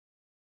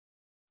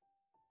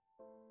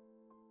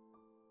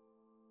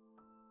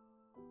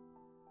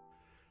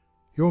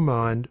Your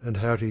Mind and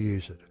How to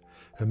Use It.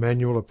 A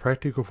Manual of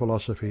Practical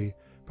Philosophy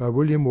by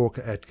William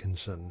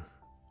Atkinson.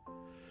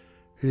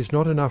 It is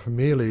not enough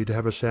merely to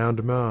have a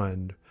sound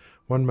mind.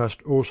 One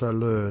must also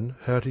learn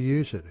how to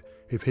use it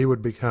if he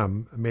would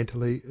become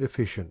mentally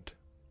efficient.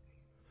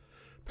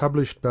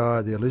 Published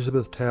by the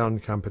Elizabethtown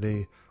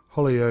Company,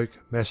 Holyoke,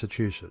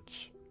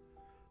 Massachusetts.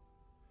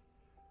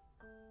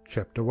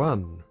 Chapter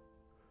 1.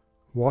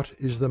 What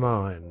is the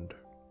Mind?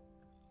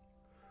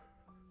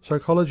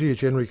 Psychology is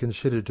generally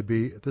considered to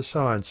be the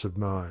science of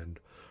mind,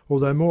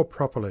 although more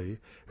properly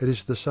it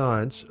is the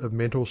science of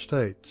mental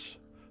states,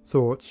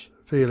 thoughts,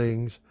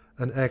 feelings,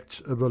 and acts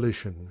of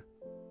volition.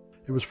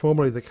 It was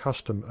formerly the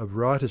custom of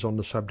writers on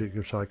the subject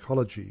of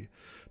psychology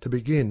to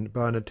begin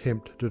by an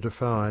attempt to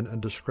define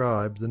and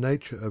describe the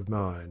nature of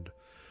mind,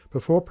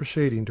 before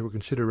proceeding to a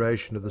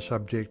consideration of the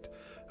subject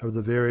of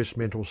the various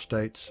mental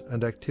states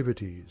and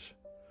activities.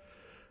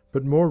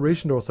 But more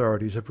recent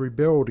authorities have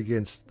rebelled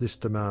against this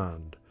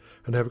demand,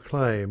 and have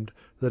claimed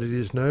that it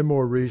is no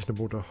more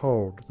reasonable to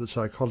hold that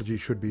psychology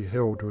should be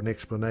held to an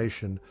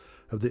explanation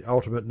of the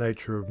ultimate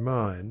nature of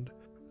mind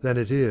than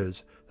it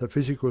is that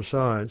physical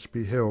science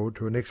be held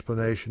to an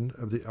explanation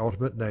of the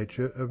ultimate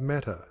nature of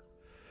matter.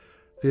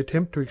 The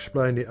attempt to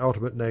explain the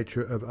ultimate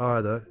nature of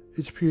either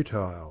is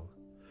futile.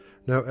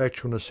 No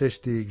actual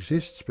necessity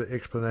exists for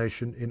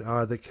explanation in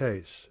either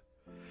case.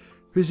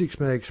 Physics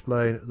may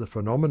explain the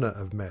phenomena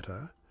of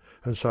matter,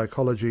 and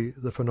psychology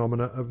the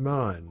phenomena of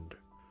mind,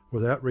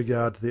 without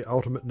regard to the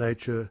ultimate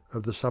nature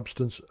of the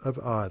substance of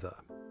either.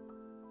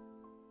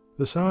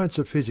 The science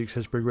of physics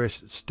has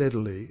progressed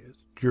steadily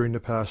during the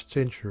past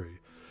century,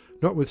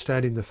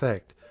 notwithstanding the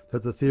fact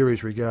that the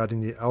theories regarding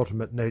the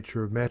ultimate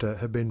nature of matter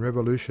have been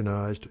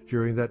revolutionized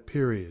during that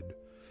period.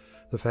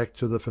 The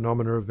facts of the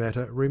phenomena of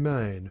matter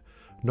remain,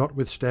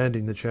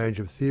 notwithstanding the change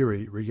of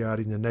theory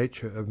regarding the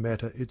nature of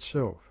matter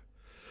itself.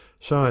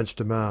 Science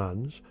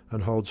demands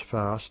and holds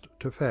fast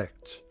to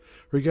facts,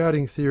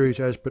 regarding theories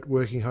as but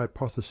working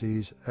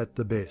hypotheses at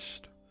the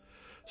best.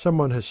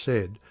 Someone has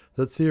said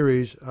that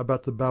theories are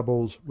but the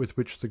bubbles with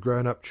which the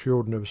grown-up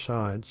children of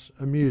science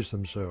amuse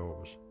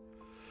themselves.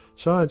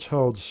 Science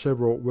holds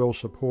several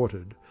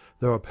well-supported,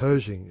 though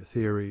opposing,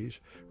 theories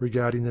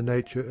regarding the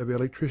nature of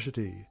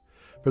electricity,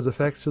 but the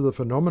facts of the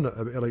phenomena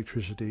of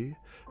electricity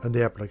and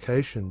the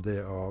application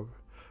thereof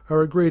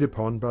are agreed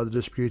upon by the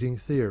disputing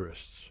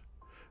theorists.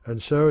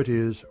 And so it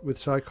is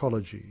with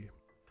psychology.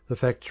 The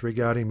facts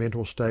regarding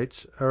mental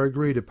states are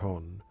agreed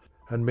upon,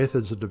 and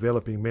methods of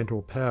developing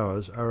mental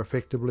powers are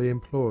effectively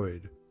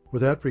employed,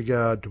 without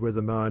regard to whether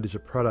the mind is a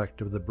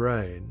product of the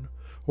brain,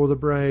 or the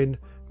brain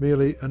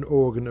merely an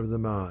organ of the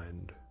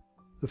mind.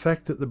 The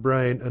fact that the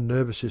brain and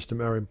nervous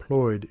system are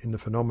employed in the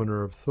phenomena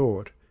of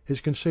thought is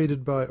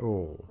conceded by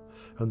all,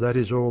 and that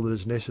is all that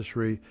is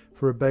necessary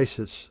for a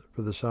basis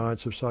for the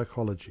science of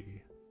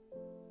psychology.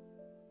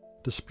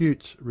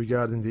 Disputes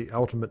regarding the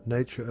ultimate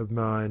nature of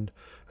mind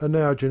are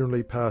now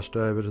generally passed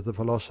over to the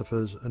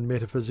philosophers and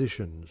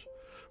metaphysicians,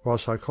 while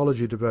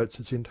psychology devotes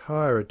its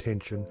entire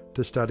attention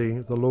to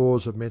studying the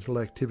laws of mental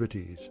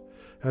activities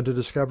and to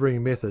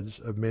discovering methods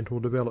of mental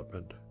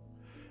development.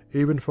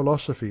 Even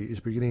philosophy is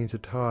beginning to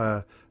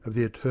tire of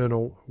the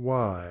eternal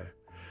why,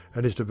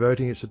 and is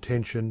devoting its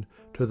attention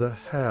to the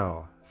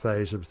how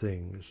phase of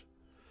things.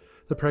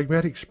 The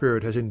pragmatic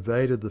spirit has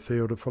invaded the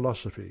field of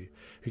philosophy,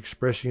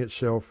 expressing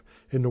itself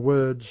in the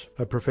words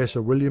of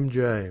Professor William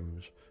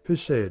James, who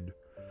said,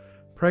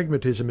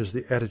 "Pragmatism is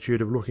the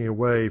attitude of looking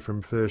away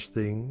from first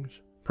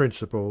things,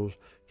 principles,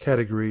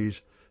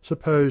 categories,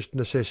 supposed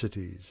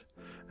necessities,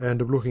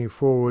 and of looking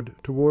forward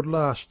toward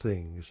last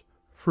things,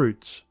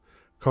 fruits,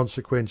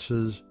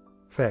 consequences,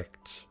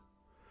 facts."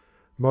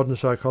 Modern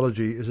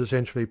psychology is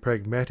essentially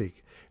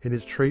pragmatic in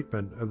its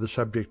treatment of the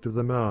subject of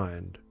the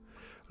mind.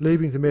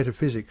 Leaving to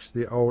metaphysics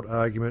the old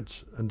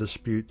arguments and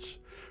disputes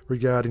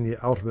regarding the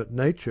ultimate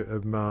nature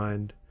of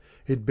mind,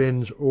 it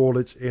bends all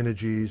its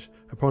energies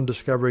upon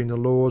discovering the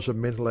laws of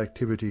mental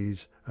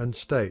activities and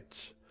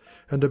states,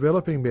 and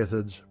developing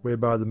methods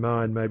whereby the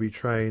mind may be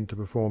trained to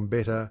perform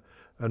better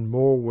and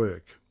more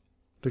work,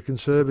 to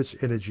conserve its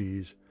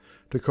energies,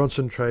 to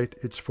concentrate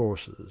its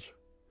forces.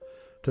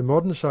 To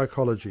modern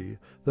psychology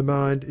the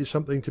mind is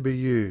something to be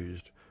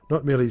used,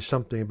 not merely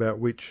something about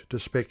which to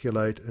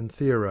speculate and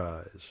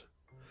theorize.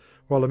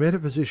 While the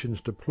metaphysicians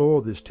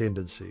deplore this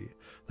tendency,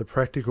 the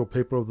practical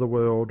people of the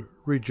world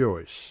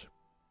rejoice.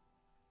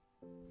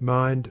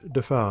 Mind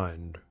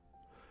defined.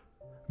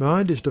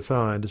 Mind is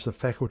defined as the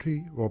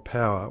faculty or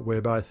power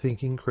whereby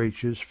thinking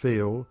creatures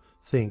feel,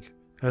 think,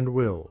 and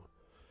will.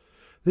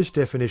 This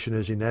definition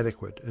is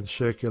inadequate and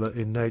circular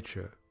in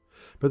nature,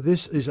 but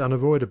this is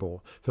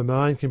unavoidable, for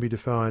mind can be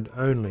defined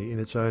only in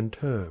its own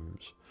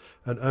terms,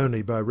 and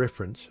only by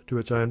reference to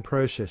its own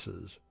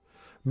processes.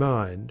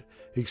 Mind,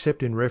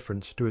 except in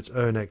reference to its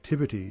own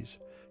activities,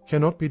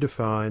 cannot be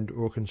defined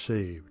or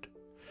conceived.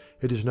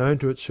 It is known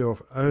to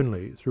itself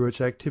only through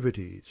its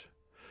activities.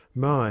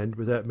 Mind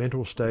without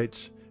mental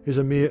states is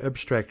a mere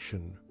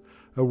abstraction,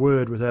 a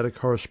word without a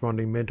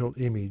corresponding mental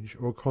image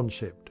or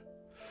concept.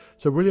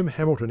 Sir William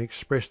Hamilton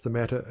expressed the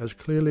matter as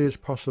clearly as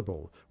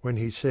possible when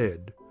he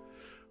said,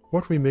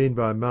 "What we mean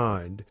by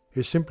mind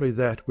is simply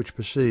that which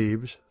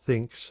perceives,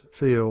 thinks,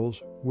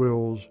 feels,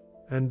 wills,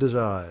 and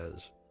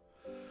desires.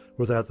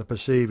 Without the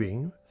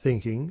perceiving,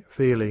 thinking,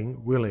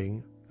 feeling,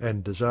 willing,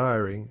 and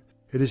desiring,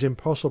 it is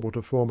impossible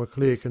to form a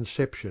clear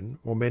conception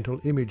or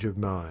mental image of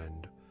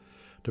mind.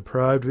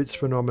 Deprived of its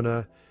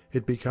phenomena,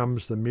 it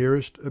becomes the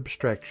merest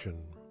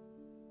abstraction."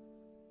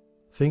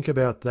 Think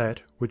about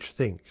that which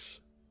thinks.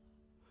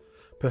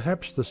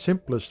 Perhaps the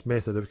simplest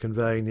method of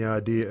conveying the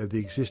idea of the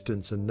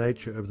existence and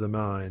nature of the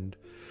mind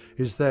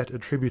is that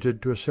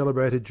attributed to a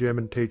celebrated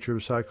German teacher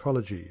of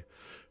psychology,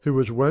 who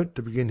was wont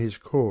to begin his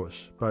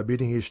course by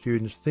bidding his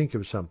students think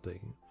of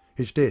something,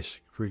 his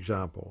desk, for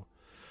example.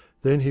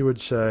 Then he would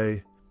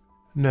say,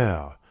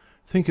 "Now,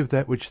 think of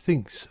that which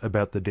thinks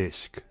about the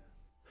desk."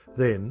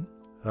 Then,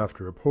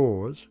 after a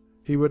pause,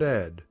 he would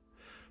add,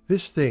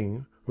 "This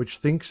thing which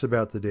thinks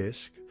about the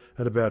desk,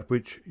 and about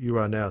which you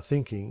are now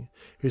thinking,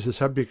 is the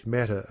subject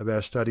matter of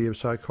our study of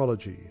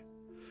psychology."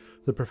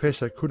 The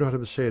professor could not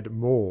have said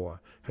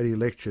more had he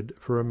lectured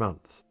for a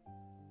month.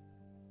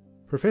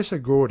 Professor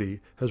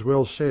Gordy has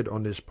well said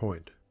on this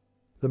point,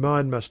 "The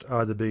mind must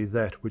either be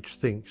that which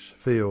thinks,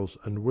 feels,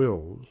 and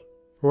wills,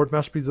 or it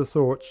must be the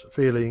thoughts,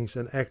 feelings,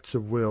 and acts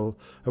of will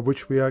of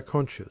which we are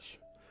conscious.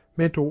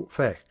 Mental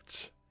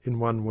facts, in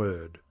one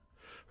word.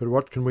 But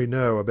what can we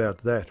know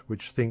about that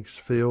which thinks,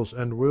 feels,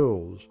 and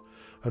wills?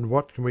 And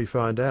what can we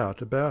find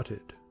out about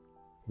it?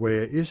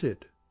 Where is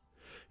it?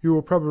 You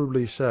will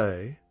probably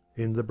say,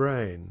 in the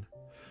brain.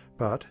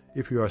 But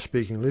if you are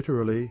speaking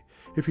literally,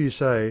 if you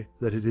say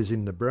that it is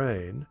in the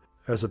brain,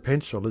 as a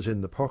pencil is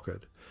in the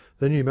pocket,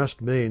 then you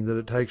must mean that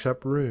it takes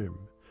up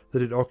room,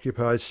 that it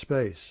occupies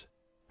space,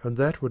 and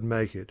that would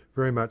make it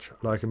very much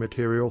like a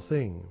material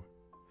thing.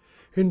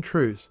 In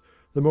truth,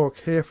 the more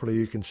carefully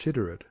you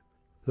consider it,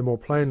 the more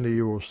plainly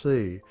you will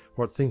see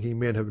what thinking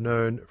men have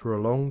known for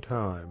a long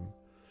time,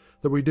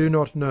 that we do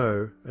not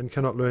know and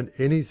cannot learn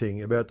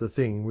anything about the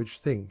thing which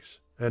thinks,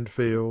 and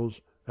feels,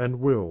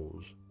 and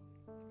wills.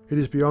 It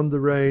is beyond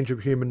the range of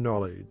human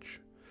knowledge.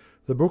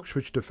 The books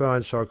which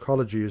define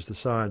psychology as the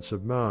science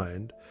of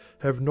mind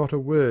have not a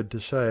word to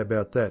say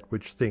about that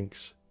which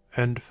thinks,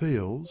 and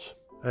feels,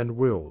 and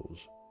wills.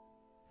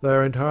 They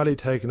are entirely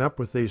taken up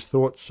with these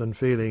thoughts and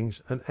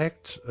feelings and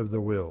acts of the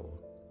will,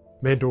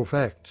 mental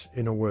facts,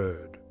 in a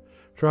word,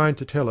 trying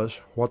to tell us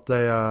what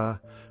they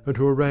are, and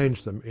to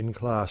arrange them in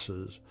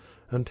classes,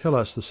 and tell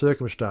us the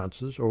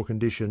circumstances or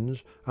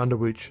conditions under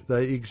which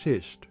they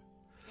exist.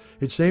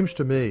 It seems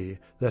to me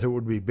that it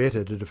would be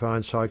better to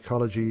define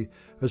psychology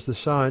as the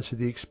science of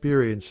the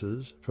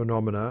experiences,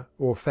 phenomena,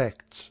 or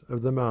facts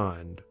of the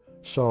mind,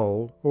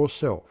 soul, or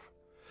self,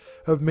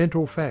 of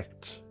mental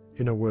facts,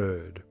 in a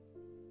word.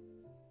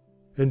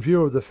 In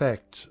view of the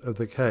facts of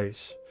the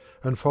case,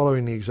 and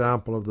following the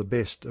example of the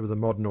best of the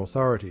modern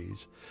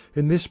authorities,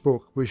 in this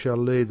book we shall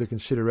leave the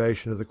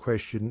consideration of the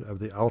question of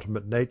the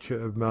ultimate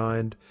nature of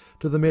mind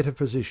to the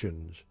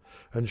metaphysicians,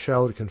 and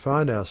shall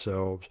confine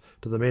ourselves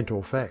to the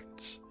mental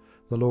facts,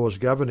 the laws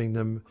governing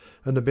them,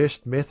 and the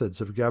best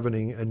methods of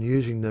governing and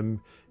using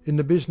them in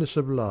the business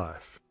of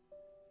life.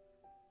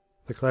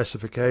 The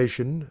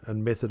classification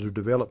and method of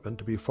development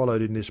to be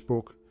followed in this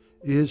book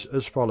is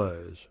as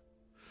follows.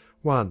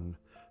 1.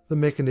 The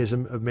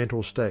mechanism of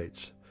mental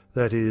states,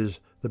 that is,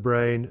 the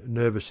brain,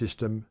 nervous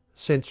system,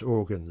 sense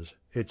organs,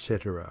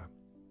 etc.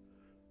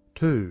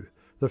 2.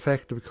 The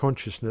fact of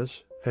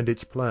consciousness and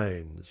its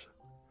planes.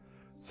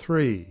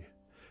 3.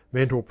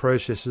 Mental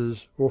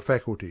processes or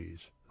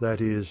faculties,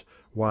 that is,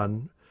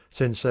 1.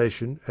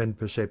 Sensation and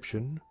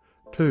perception,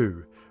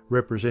 2.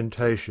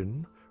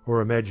 Representation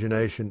or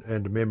imagination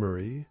and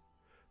memory,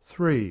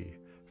 3.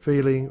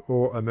 Feeling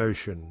or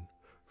emotion,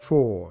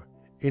 4.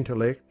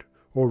 Intellect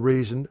or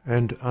reason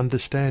and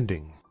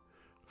understanding,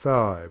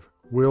 5.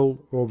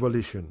 Will or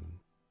volition.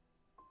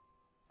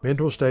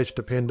 Mental states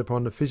depend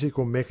upon the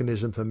physical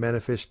mechanism for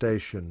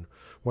manifestation,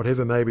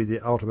 whatever may be the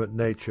ultimate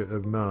nature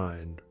of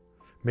mind.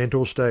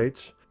 Mental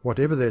states,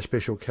 whatever their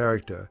special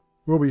character,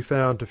 will be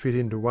found to fit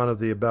into one of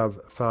the above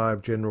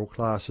 5 general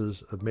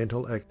classes of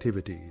mental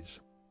activities.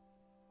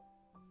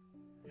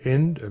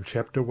 End of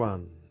chapter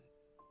 1.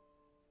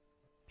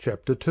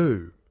 Chapter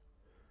 2.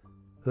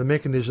 The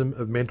mechanism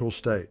of mental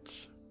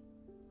states.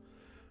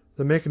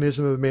 The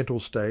mechanism of mental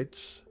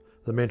states,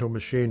 the mental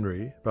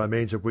machinery by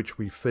means of which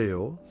we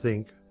feel,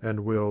 think,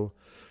 and will,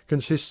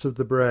 consists of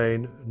the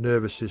brain,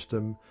 nervous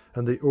system,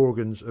 and the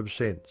organs of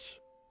sense.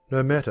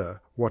 No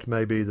matter what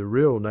may be the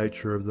real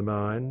nature of the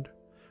mind,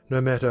 no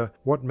matter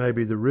what may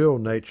be the real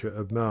nature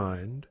of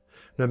mind,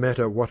 no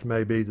matter what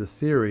may be the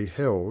theory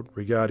held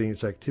regarding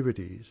its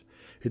activities,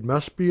 it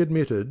must be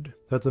admitted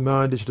that the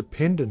mind is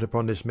dependent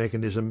upon this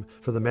mechanism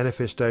for the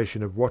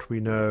manifestation of what we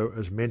know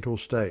as mental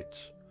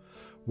states.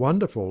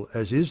 Wonderful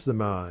as is the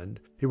mind,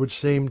 it would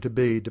seem to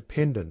be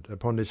dependent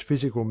upon this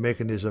physical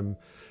mechanism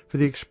for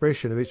the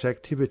expression of its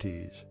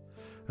activities,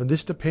 and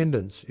this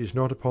dependence is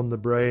not upon the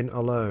brain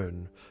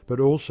alone, but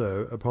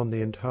also upon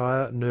the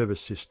entire nervous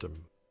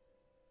system.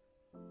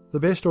 The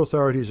best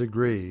authorities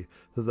agree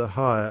that the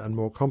higher and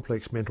more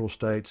complex mental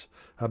states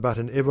are but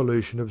an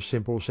evolution of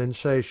simple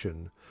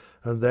sensation,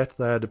 and that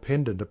they are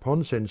dependent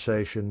upon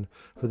sensation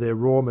for their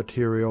raw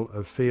material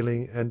of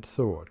feeling and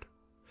thought.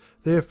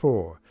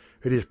 Therefore,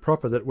 it is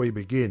proper that we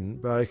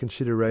begin by a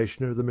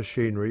consideration of the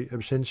machinery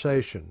of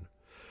sensation.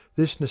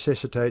 This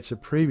necessitates a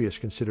previous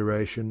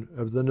consideration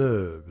of the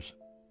nerves.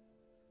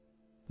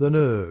 The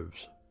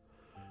nerves.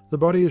 The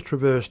body is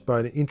traversed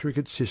by an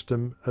intricate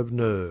system of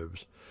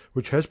nerves,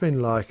 which has been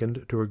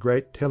likened to a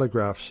great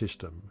telegraph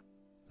system.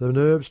 The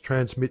nerves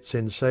transmit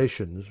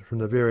sensations from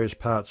the various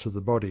parts of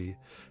the body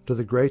to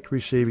the great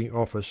receiving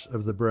office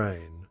of the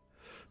brain.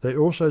 They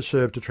also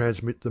serve to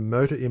transmit the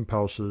motor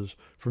impulses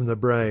from the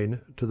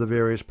brain to the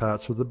various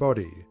parts of the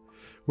body,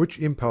 which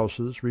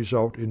impulses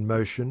result in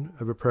motion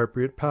of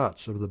appropriate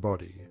parts of the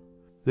body.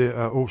 There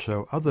are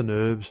also other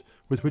nerves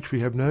with which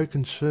we have no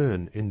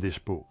concern in this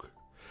book,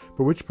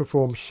 but which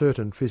perform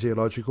certain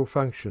physiological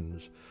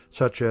functions,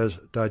 such as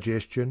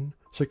digestion,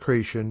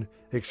 secretion,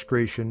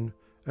 excretion,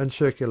 and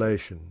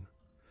circulation.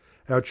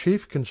 Our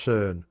chief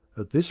concern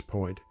at this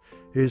point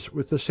is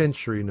with the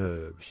sensory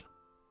nerves.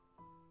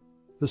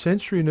 The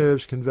sensory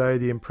nerves convey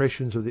the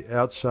impressions of the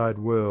outside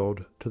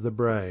world to the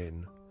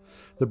brain.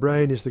 The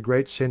brain is the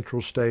great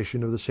central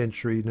station of the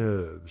sensory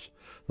nerves,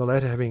 the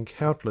latter having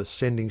countless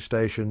sending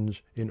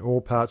stations in all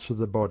parts of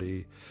the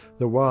body,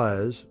 the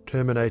wires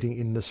terminating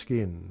in the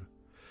skin.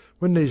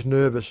 When these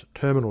nervous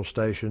terminal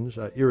stations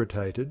are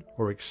irritated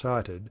or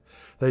excited,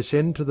 they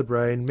send to the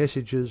brain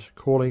messages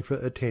calling for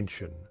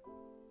attention.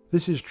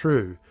 This is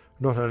true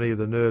not only of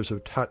the nerves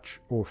of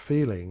touch or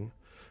feeling,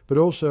 but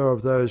also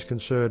of those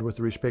concerned with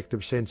the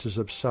respective senses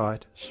of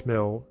sight,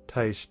 smell,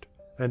 taste,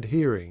 and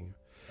hearing.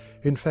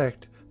 In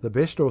fact, the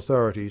best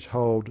authorities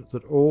hold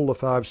that all the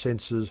five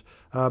senses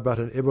are but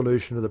an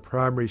evolution of the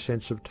primary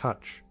sense of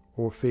touch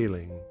or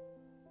feeling.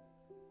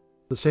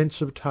 The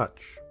sense of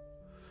touch.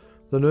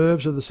 The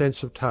nerves of the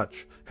sense of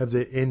touch have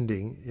their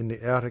ending in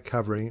the outer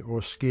covering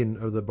or skin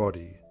of the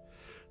body.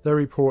 They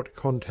report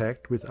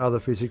contact with other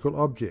physical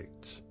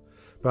objects.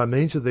 By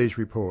means of these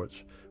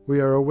reports we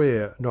are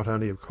aware not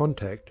only of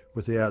contact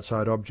with the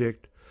outside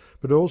object,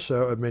 but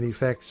also of many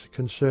facts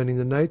concerning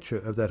the nature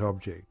of that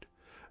object,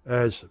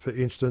 as, for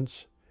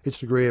instance, its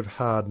degree of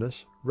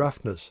hardness,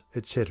 roughness,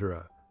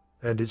 etc.,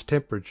 and its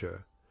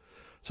temperature.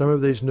 Some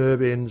of these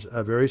nerve ends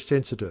are very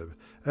sensitive,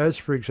 as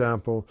for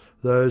example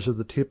those of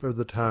the tip of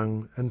the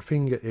tongue and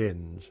finger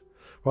ends,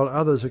 while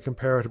others are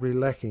comparatively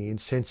lacking in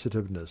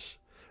sensitiveness,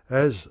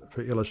 as,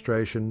 for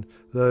illustration,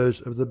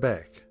 those of the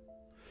back.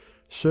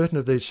 Certain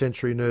of these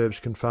sensory nerves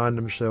confine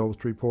themselves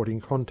to reporting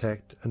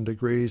contact and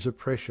degrees of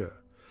pressure,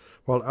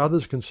 while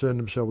others concern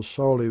themselves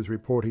solely with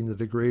reporting the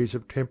degrees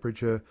of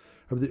temperature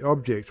of the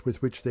objects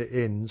with which their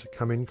ends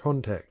come in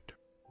contact.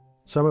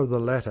 Some of the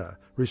latter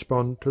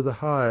respond to the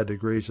higher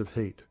degrees of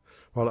heat,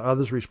 while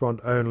others respond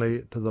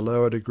only to the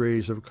lower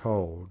degrees of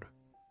cold.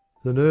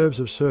 The nerves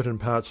of certain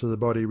parts of the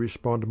body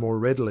respond more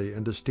readily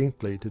and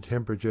distinctly to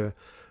temperature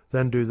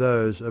than do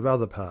those of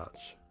other parts.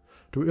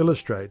 To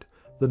illustrate,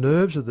 the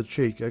nerves of the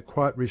cheek are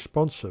quite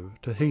responsive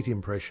to heat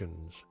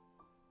impressions.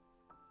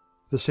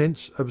 The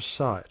sense of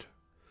sight.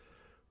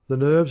 The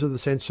nerves of the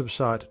sense of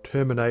sight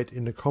terminate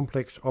in the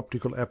complex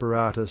optical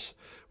apparatus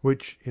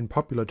which, in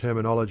popular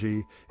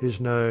terminology, is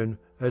known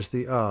as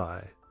the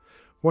eye.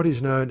 What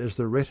is known as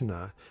the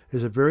retina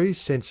is a very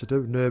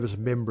sensitive nervous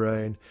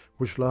membrane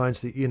which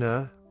lines the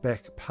inner,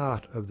 back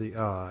part of the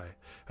eye,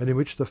 and in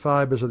which the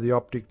fibres of the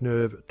optic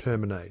nerve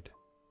terminate.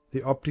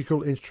 The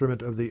optical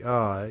instrument of the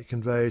eye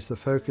conveys the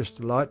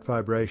focused light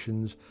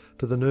vibrations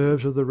to the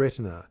nerves of the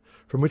retina,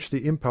 from which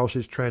the impulse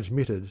is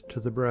transmitted to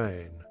the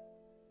brain.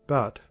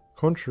 But,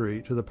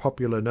 contrary to the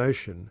popular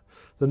notion,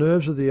 the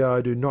nerves of the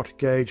eye do not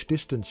gauge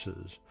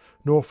distances,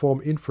 nor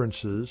form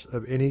inferences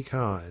of any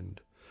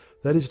kind.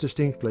 That is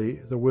distinctly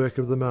the work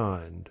of the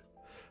mind.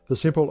 The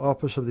simple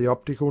office of the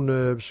optical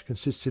nerves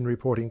consists in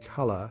reporting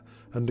colour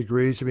and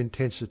degrees of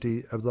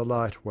intensity of the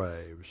light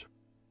waves.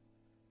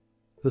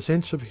 The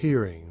sense of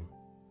hearing.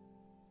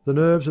 The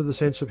nerves of the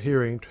sense of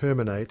hearing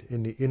terminate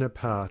in the inner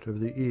part of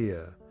the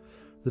ear.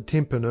 The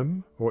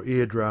tympanum, or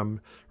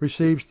eardrum,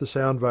 receives the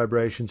sound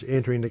vibrations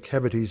entering the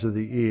cavities of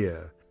the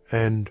ear,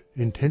 and,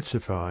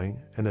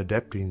 intensifying and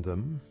adapting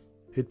them,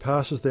 it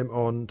passes them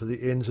on to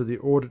the ends of the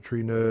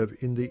auditory nerve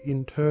in the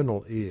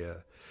internal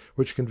ear,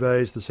 which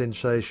conveys the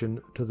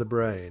sensation to the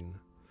brain.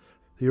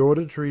 The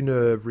auditory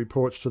nerve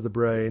reports to the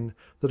brain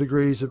the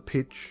degrees of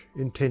pitch,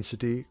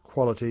 intensity,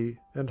 quality,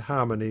 and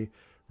harmony,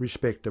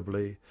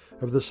 respectively,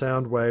 of the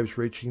sound waves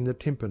reaching the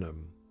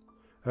tympanum.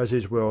 As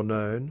is well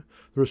known,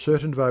 there are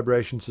certain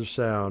vibrations of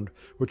sound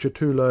which are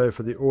too low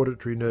for the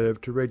auditory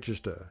nerve to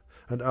register,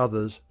 and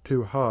others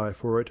too high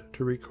for it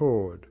to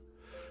record.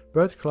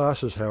 Both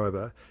classes,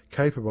 however,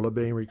 capable of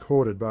being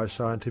recorded by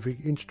scientific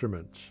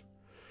instruments.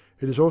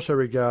 It is also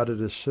regarded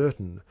as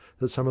certain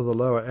that some of the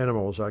lower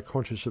animals are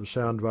conscious of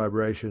sound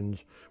vibrations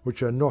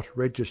which are not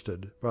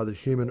registered by the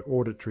human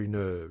auditory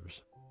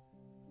nerves.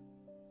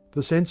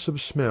 The sense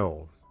of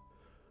smell.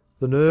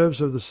 The nerves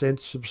of the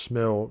sense of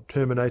smell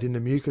terminate in the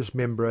mucous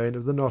membrane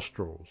of the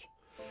nostrils.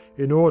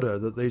 In order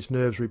that these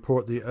nerves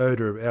report the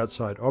odour of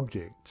outside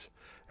objects,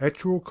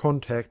 actual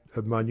contact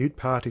of minute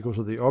particles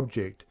of the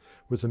object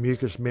with the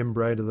mucous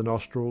membrane of the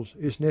nostrils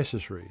is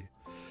necessary.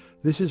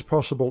 This is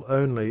possible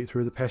only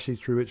through the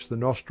passage through which the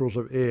nostrils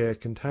of air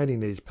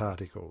containing these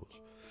particles.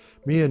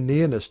 Mere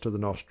nearness to the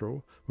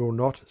nostril will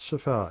not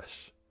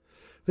suffice.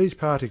 These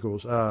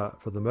particles are,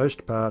 for the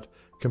most part,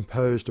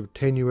 composed of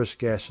tenuous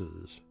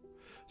gases.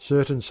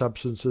 Certain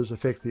substances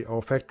affect the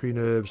olfactory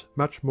nerves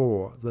much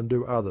more than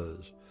do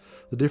others,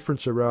 the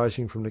difference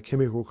arising from the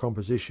chemical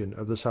composition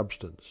of the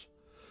substance.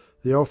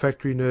 The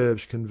olfactory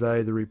nerves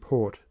convey the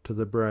report to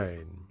the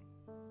brain.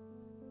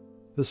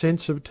 The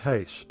sense of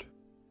taste.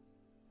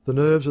 The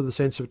nerves of the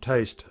sense of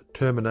taste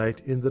terminate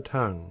in the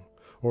tongue,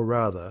 or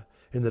rather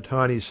in the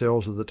tiny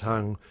cells of the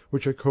tongue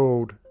which are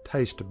called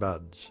taste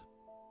buds.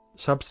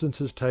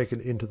 Substances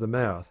taken into the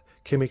mouth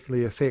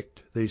chemically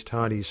affect these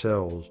tiny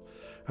cells,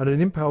 and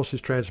an impulse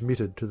is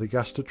transmitted to the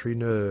gustatory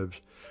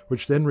nerves,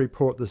 which then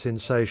report the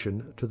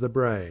sensation to the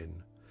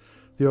brain.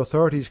 The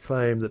authorities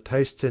claim that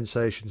taste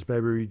sensations may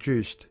be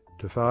reduced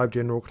to 5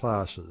 general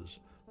classes,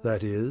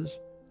 that is,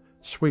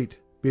 sweet,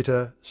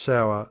 bitter,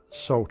 sour,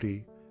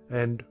 salty,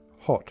 and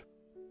hot.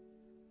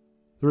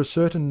 There are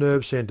certain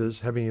nerve centres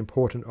having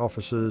important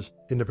offices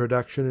in the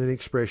production and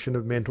expression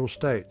of mental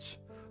states,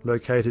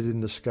 located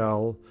in the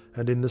skull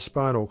and in the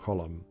spinal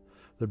column,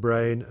 the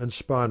brain and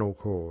spinal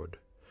cord,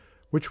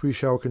 which we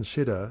shall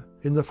consider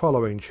in the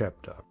following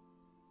chapter.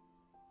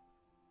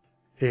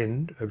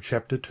 End of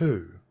chapter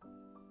 2.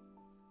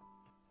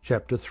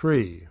 Chapter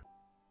 3.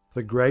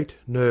 The Great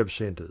Nerve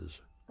Centres.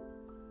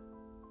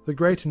 The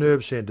great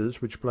nerve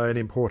centres which play an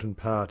important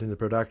part in the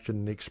production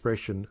and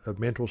expression of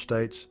mental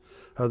states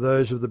are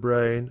those of the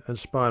brain and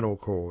spinal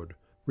cord,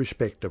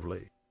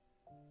 respectively.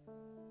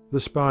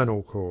 The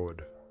spinal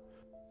cord.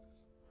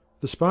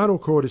 The spinal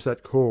cord is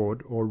that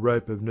cord or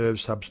rope of nerve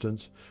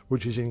substance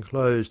which is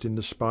enclosed in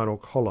the spinal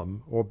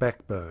column or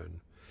backbone.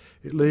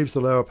 It leaves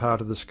the lower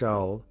part of the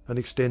skull and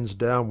extends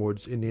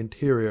downwards in the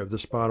interior of the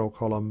spinal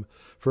column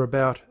for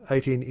about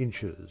 18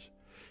 inches.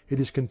 It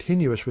is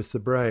continuous with the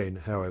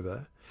brain,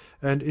 however,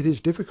 and it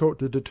is difficult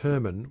to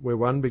determine where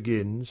one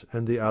begins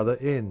and the other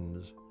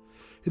ends.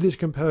 It is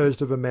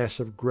composed of a mass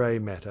of grey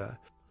matter,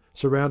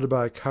 surrounded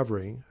by a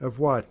covering of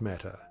white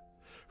matter.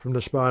 From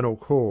the spinal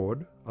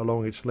cord,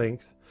 along its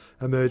length,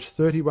 emerge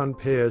 31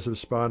 pairs of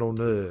spinal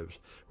nerves,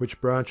 which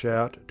branch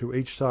out to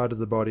each side of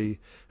the body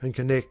and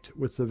connect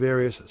with the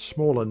various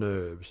smaller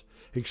nerves,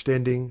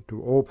 extending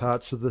to all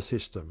parts of the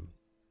system.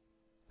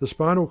 The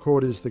spinal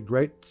cord is the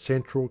great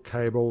central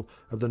cable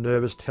of the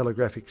nervous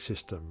telegraphic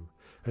system,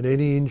 and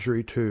any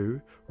injury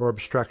to or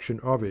obstruction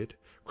of it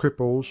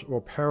cripples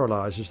or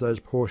paralyzes those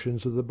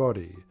portions of the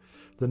body,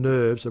 the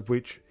nerves of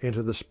which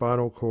enter the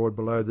spinal cord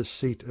below the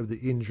seat of the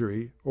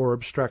injury or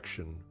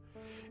obstruction.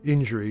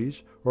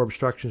 Injuries or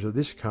obstructions of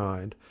this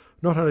kind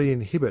not only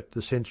inhibit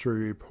the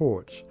sensory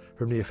reports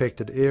from the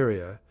affected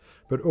area,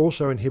 but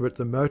also inhibit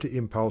the motor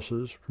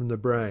impulses from the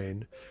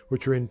brain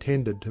which are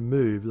intended to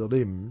move the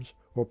limbs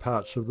or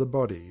parts of the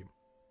body.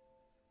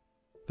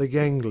 The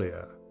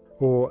ganglia,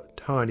 or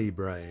tiny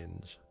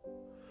brains.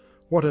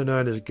 What are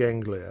known as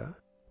ganglia,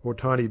 or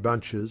tiny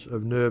bunches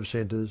of nerve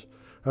centres,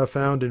 are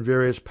found in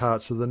various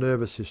parts of the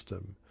nervous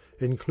system,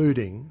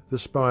 including the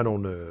spinal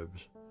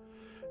nerves.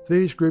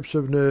 These groups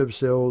of nerve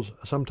cells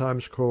are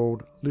sometimes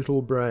called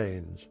little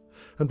brains,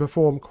 and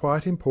perform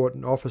quite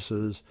important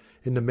offices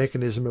in the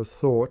mechanism of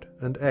thought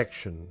and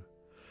action.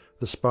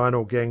 The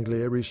spinal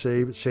ganglia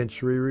receive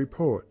sensory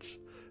reports,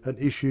 and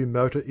issue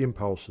motor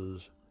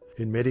impulses,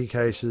 in many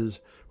cases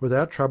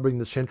without troubling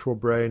the central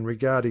brain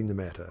regarding the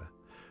matter.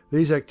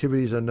 These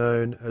activities are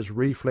known as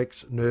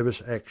reflex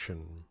nervous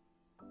action.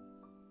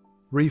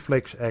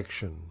 Reflex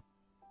action.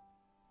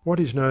 What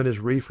is known as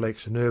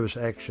reflex nervous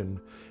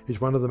action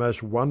is one of the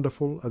most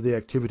wonderful of the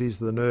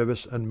activities of the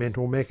nervous and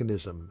mental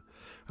mechanism,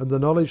 and the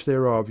knowledge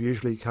thereof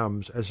usually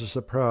comes as a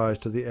surprise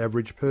to the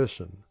average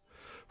person,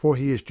 for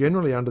he is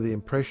generally under the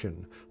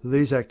impression that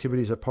these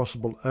activities are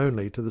possible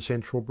only to the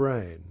central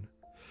brain.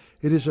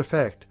 It is a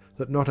fact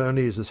that not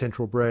only is the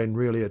central brain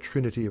really a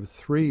trinity of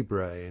 3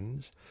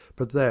 brains,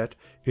 but that,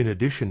 in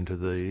addition to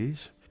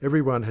these,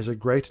 everyone has a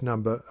great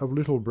number of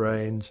little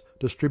brains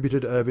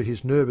distributed over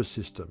his nervous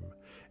system,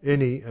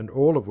 any and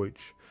all of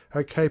which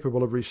are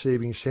capable of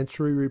receiving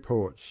sensory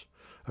reports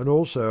and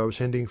also of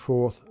sending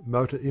forth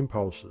motor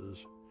impulses.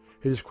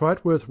 It is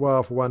quite worth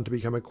while for one to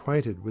become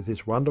acquainted with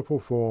this wonderful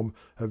form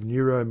of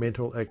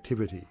neuromental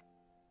activity.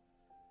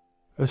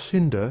 A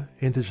cinder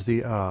enters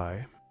the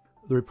eye,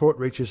 the report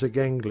reaches a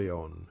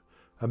ganglion,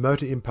 a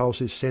motor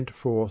impulse is sent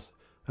forth,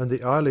 and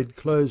the eyelid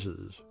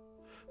closes.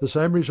 The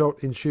same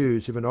result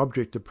ensues if an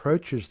object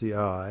approaches the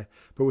eye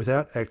but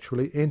without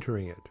actually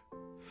entering it.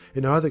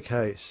 In either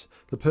case,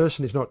 the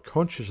person is not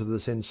conscious of the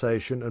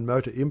sensation and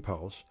motor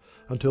impulse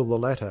until the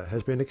latter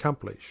has been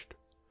accomplished.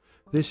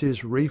 This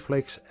is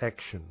reflex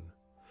action.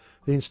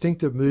 The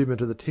instinctive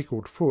movement of the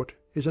tickled foot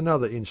is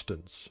another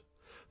instance.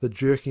 The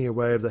jerking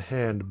away of the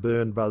hand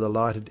burned by the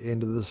lighted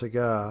end of the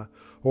cigar,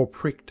 or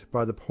pricked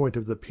by the point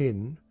of the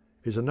pin,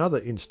 is another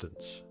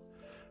instance.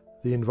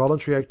 The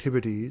involuntary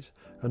activities,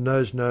 and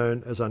those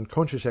known as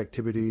unconscious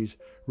activities,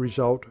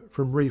 result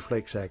from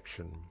reflex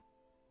action.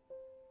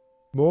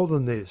 More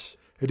than this,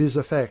 it is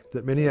a fact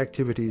that many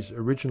activities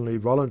originally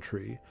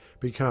voluntary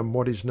become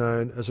what is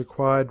known as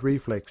acquired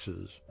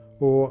reflexes,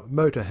 or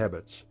motor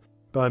habits,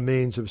 by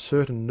means of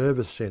certain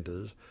nervous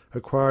centres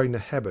acquiring the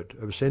habit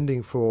of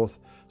sending forth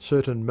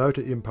certain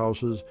motor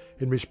impulses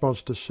in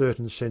response to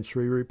certain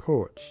sensory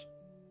reports.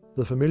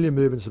 The familiar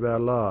movements of our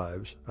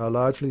lives are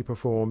largely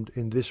performed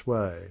in this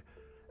way,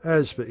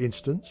 as, for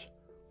instance,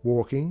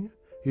 walking,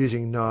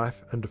 using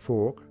knife and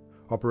fork,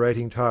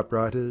 operating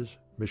typewriters,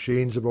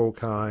 machines of all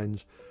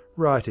kinds,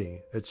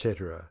 writing,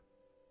 etc.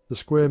 The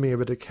squirming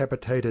of a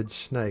decapitated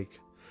snake,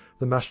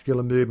 the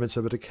muscular movements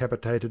of a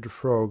decapitated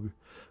frog,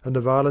 and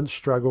the violent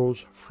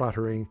struggles,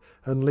 fluttering,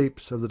 and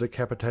leaps of the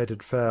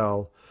decapitated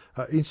fowl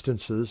are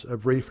instances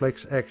of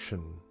reflex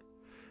action.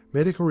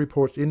 Medical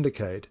reports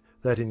indicate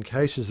that in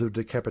cases of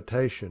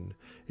decapitation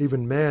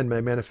even man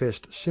may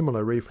manifest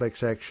similar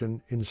reflex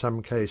action in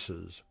some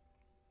cases.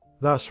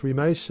 Thus we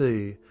may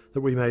see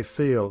that we may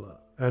feel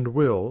and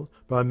will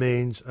by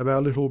means of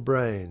our little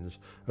brains,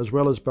 as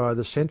well as by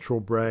the central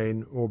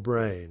brain or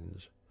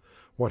brains.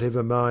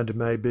 Whatever mind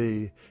may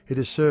be, it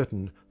is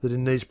certain that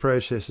in these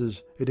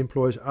processes it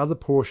employs other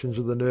portions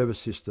of the nervous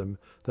system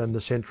than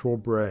the central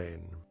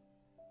brain.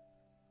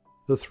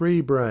 The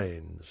three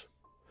brains.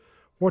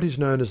 What is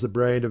known as the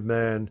brain of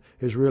man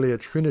is really a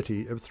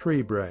trinity of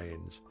three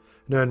brains,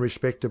 known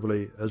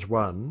respectively as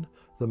 1.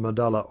 The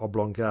medulla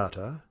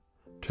oblongata,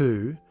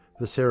 2.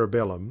 The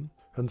cerebellum,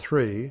 and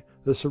 3.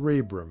 The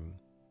cerebrum.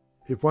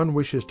 If one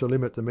wishes to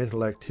limit the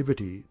mental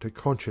activity to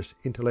conscious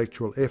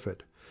intellectual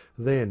effort,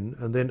 then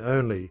and then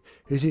only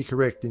is he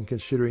correct in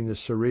considering the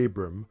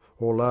cerebrum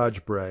or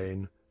large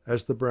brain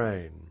as the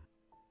brain.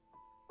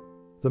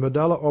 The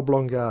medulla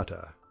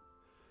oblongata.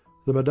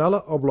 The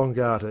medulla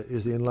oblongata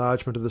is the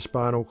enlargement of the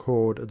spinal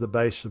cord at the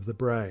base of the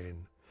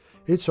brain.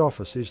 Its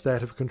office is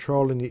that of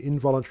controlling the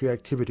involuntary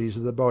activities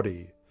of the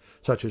body,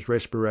 such as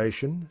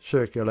respiration,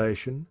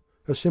 circulation,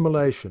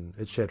 assimilation,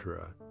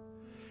 etc.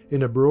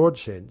 In a broad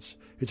sense,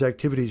 its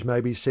activities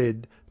may be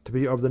said to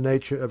be of the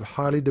nature of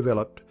highly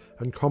developed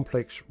and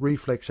complex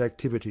reflex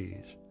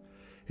activities.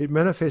 It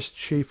manifests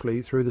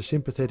chiefly through the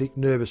sympathetic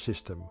nervous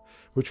system,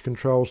 which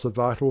controls the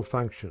vital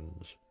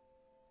functions.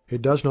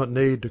 It does not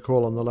need to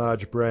call on the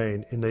large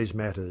brain in these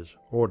matters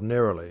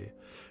ordinarily,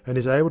 and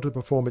is able to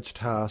perform its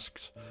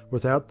tasks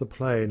without the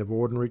plane of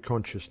ordinary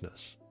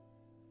consciousness.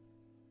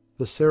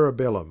 The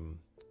cerebellum.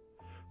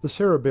 The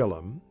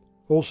cerebellum,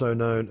 also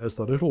known as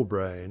the little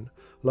brain,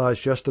 lies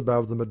just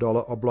above the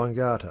medulla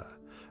oblongata,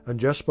 and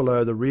just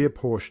below the rear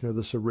portion of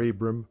the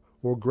cerebrum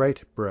or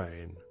great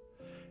brain.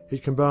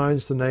 It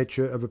combines the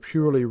nature of a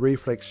purely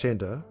reflex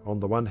centre on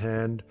the one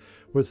hand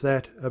with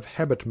that of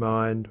habit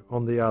mind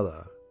on the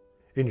other.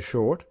 In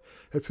short,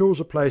 it fills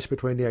a place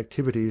between the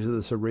activities of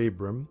the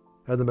cerebrum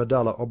and the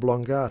medulla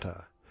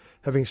oblongata,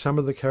 having some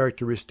of the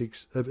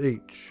characteristics of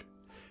each.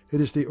 It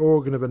is the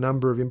organ of a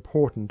number of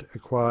important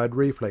acquired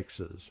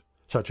reflexes,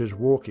 such as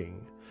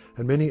walking,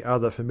 and many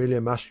other familiar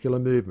muscular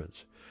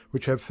movements,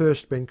 which have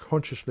first been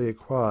consciously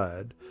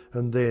acquired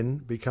and then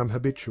become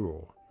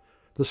habitual.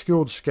 The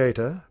skilled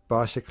skater,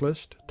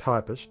 bicyclist,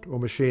 typist, or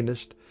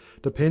machinist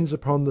depends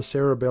upon the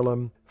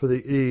cerebellum for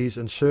the ease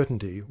and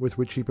certainty with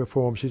which he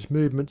performs his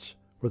movements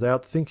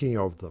without thinking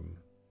of them.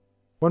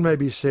 One may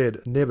be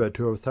said never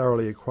to have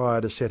thoroughly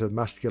acquired a set of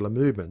muscular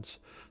movements,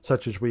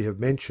 such as we have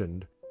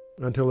mentioned,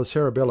 until the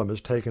cerebellum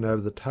has taken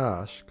over the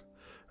task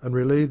and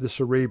relieved the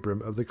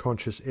cerebrum of the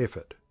conscious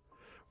effort.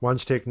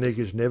 One's technique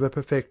is never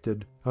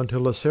perfected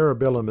until the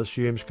cerebellum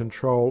assumes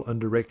control and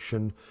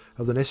direction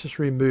of the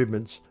necessary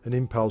movements and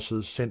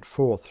impulses sent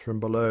forth from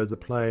below the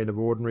plane of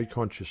ordinary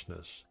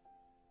consciousness.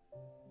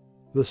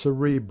 The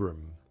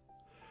cerebrum.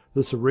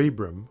 The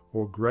cerebrum,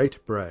 or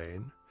great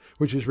brain,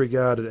 which is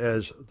regarded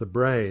as the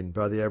brain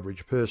by the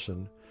average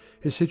person,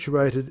 is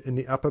situated in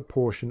the upper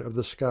portion of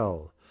the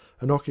skull,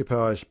 and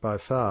occupies by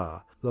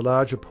far the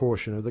larger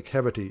portion of the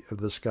cavity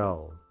of the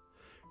skull.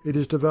 It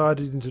is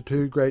divided into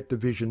two great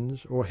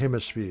divisions or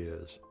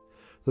hemispheres.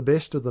 The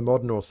best of the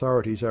modern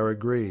authorities are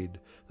agreed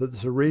that the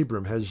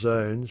cerebrum has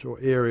zones or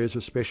areas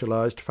of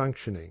specialized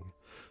functioning,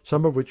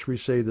 some of which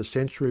receive the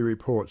sensory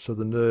reports of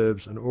the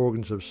nerves and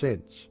organs of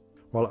sense,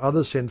 while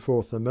others send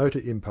forth the motor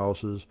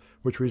impulses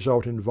which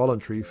result in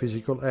voluntary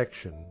physical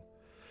action.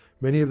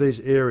 Many of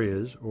these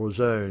areas or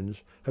zones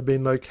have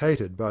been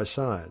located by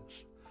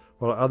science,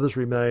 while others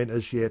remain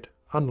as yet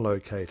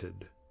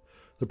unlocated.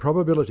 The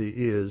probability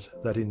is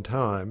that in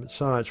time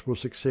science will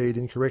succeed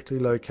in correctly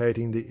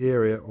locating the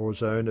area or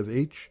zone of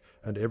each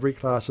and every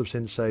class of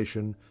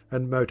sensation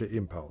and motor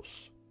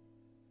impulse.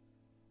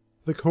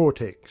 The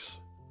cortex.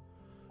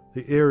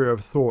 The area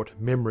of thought,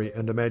 memory,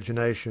 and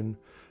imagination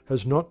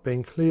has not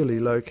been clearly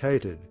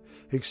located,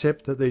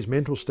 except that these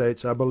mental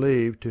states are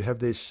believed to have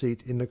their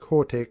seat in the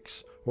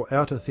cortex or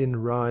outer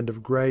thin rind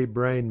of grey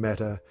brain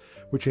matter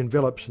which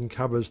envelops and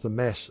covers the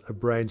mass of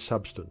brain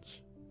substance.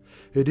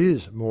 It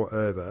is,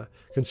 moreover,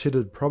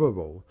 considered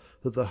probable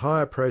that the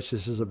higher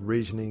processes of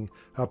reasoning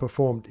are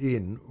performed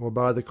in or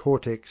by the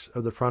cortex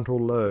of the frontal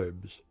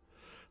lobes.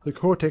 The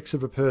cortex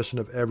of a person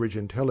of average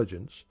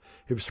intelligence,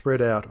 if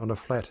spread out on a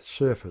flat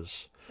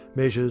surface,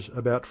 measures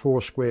about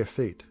 4 square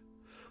feet.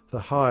 The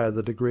higher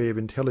the degree of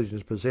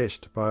intelligence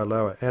possessed by a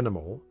lower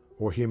animal,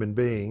 or human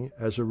being,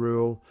 as a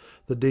rule,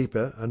 the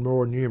deeper and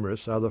more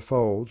numerous are the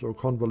folds or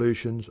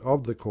convolutions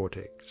of the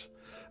cortex,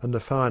 and the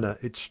finer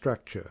its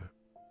structure.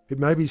 It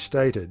may be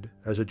stated,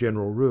 as a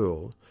general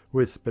rule,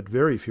 with but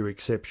very few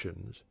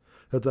exceptions,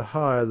 that the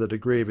higher the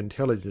degree of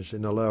intelligence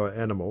in a lower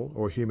animal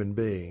or human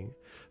being,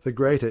 the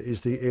greater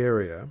is the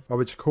area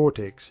of its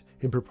cortex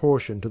in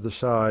proportion to the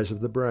size of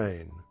the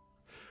brain.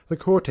 The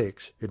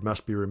cortex, it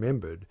must be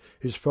remembered,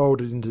 is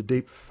folded into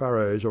deep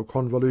furrows or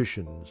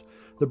convolutions,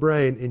 the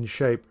brain in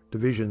shape,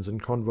 divisions,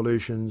 and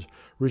convolutions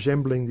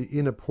resembling the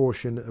inner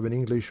portion of an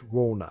English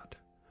walnut.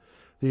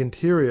 The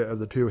interior of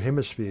the 2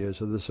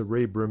 hemispheres of the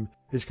cerebrum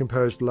is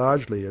composed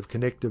largely of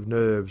connective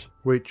nerves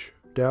which,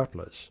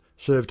 doubtless,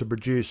 serve to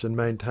produce and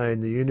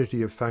maintain the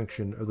unity of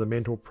function of the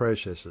mental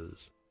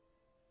processes.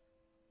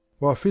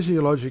 While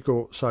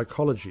physiological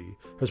psychology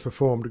has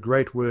performed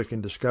great work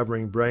in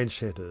discovering brain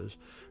centers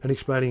and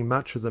explaining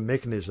much of the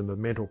mechanism of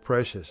mental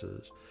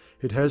processes,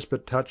 it has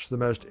but touched the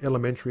most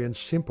elementary and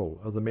simple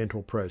of the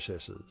mental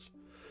processes.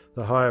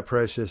 The higher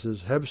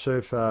processes have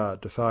so far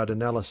defied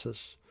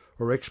analysis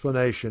or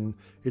explanation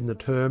in the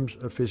terms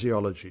of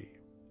physiology.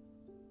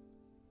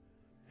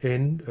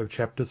 End of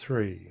chapter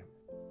 3.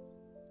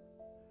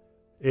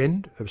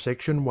 End of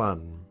section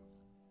 1.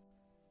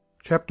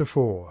 Chapter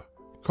 4.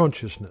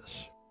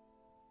 Consciousness.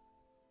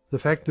 The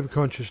fact of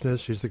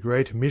consciousness is the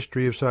great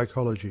mystery of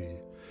psychology.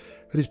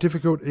 It is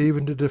difficult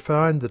even to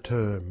define the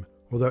term,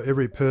 although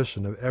every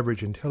person of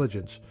average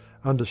intelligence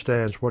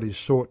understands what is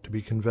sought to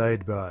be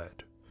conveyed by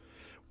it.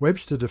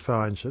 Webster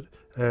defines it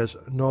as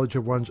knowledge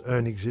of one's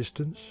own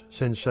existence,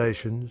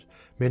 sensations,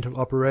 mental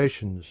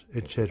operations,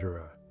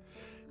 etc.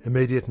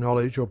 Immediate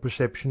knowledge or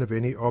perception of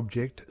any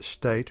object,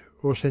 state,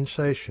 or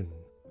sensation.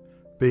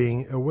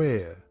 Being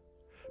aware.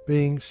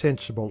 Being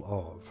sensible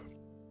of.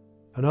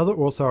 Another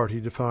authority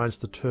defines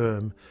the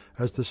term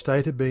as the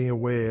state of being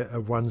aware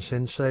of one's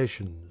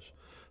sensations,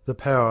 the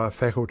power,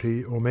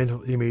 faculty, or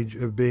mental image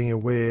of being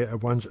aware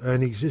of one's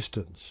own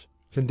existence,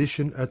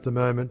 condition at the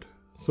moment,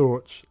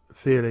 thoughts,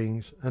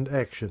 feelings, and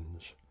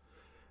actions.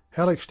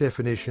 Halleck's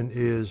definition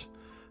is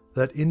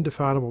that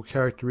indefinable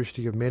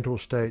characteristic of mental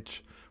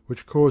states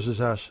which causes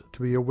us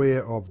to be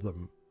aware of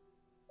them.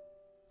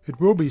 It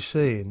will be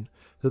seen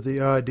that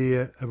the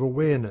idea of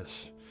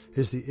awareness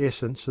is the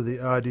essence of the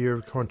idea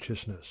of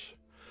consciousness.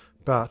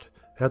 But,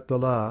 at the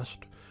last,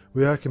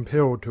 we are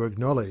compelled to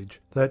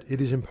acknowledge that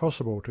it is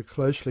impossible to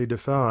closely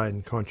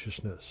define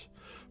consciousness,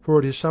 for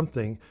it is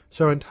something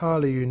so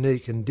entirely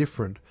unique and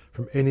different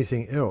from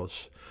anything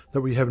else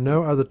that we have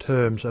no other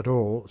terms at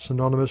all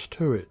synonymous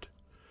to it.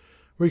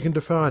 We can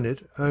define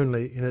it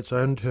only in its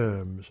own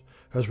terms,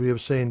 as we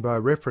have seen by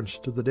reference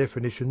to the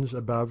definitions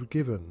above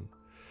given,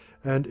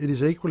 and it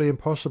is equally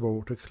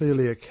impossible to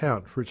clearly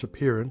account for its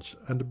appearance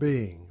and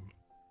being.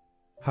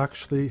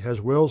 Huxley has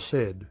well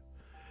said,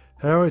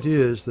 "How it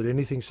is that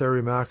anything so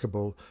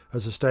remarkable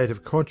as a state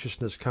of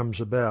consciousness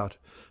comes about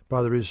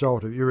by the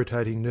result of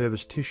irritating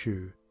nervous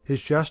tissue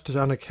is just as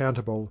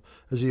unaccountable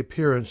as the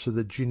appearance of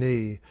the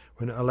genie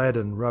when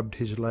Aladdin rubbed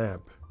his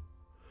lamp."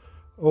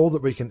 All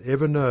that we can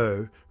ever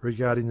know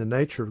regarding the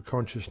nature of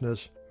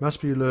consciousness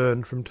must be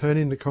learned from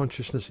turning the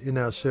consciousness in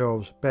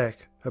ourselves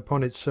back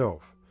upon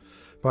itself,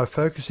 by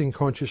focusing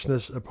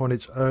consciousness upon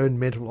its own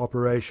mental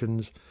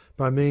operations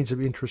by means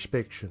of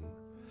introspection.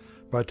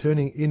 By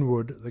turning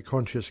inward the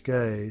conscious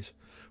gaze,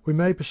 we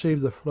may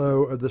perceive the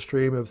flow of the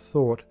stream of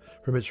thought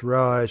from its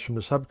rise from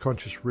the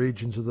subconscious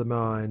regions of the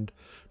mind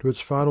to its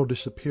final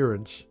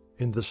disappearance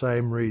in the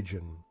same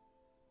region.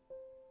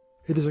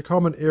 It is a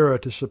common error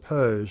to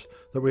suppose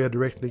that we are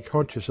directly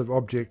conscious of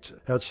objects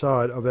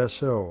outside of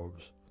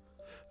ourselves.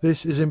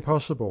 This is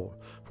impossible,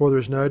 for there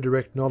is no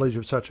direct knowledge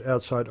of such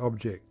outside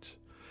objects.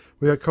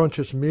 We are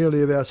conscious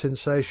merely of our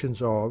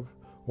sensations of,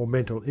 or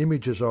mental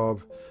images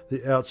of,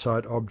 the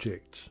outside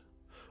objects.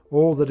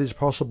 All that is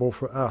possible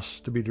for us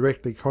to be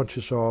directly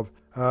conscious of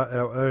are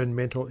our own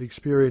mental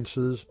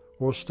experiences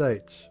or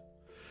states.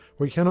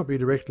 We cannot be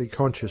directly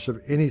conscious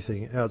of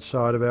anything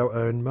outside of our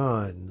own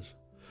minds.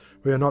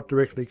 We are not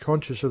directly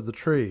conscious of the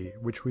tree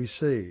which we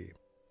see.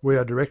 We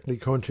are directly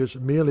conscious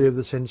merely of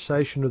the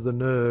sensation of the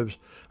nerves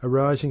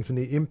arising from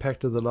the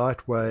impact of the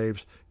light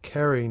waves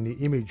carrying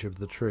the image of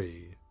the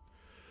tree.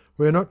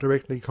 We are not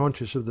directly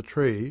conscious of the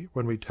tree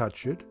when we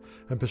touch it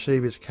and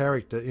perceive its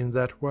character in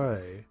that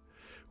way.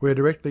 We are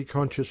directly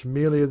conscious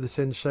merely of the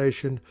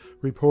sensation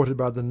reported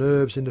by the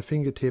nerves in the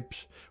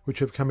fingertips which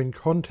have come in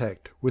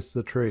contact with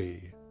the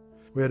tree.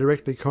 We are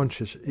directly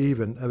conscious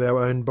even of our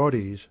own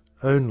bodies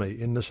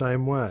only in the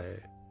same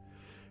way.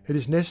 It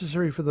is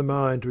necessary for the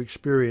mind to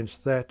experience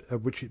that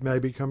of which it may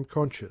become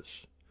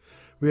conscious.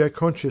 we are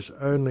conscious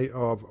only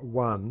of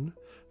 1.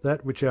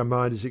 That which our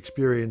mind is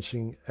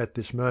experiencing at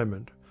this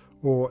moment,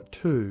 or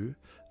 2.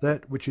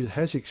 That which it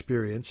has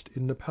experienced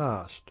in the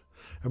past,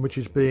 and which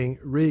is being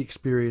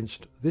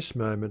re-experienced this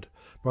moment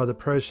by the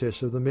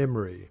process of the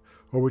memory,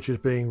 or which is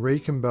being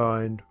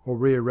recombined or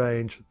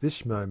rearranged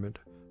this moment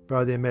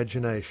by the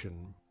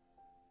imagination.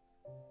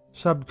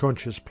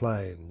 Subconscious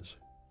planes.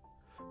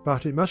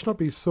 But it must not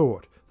be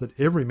thought that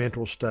every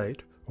mental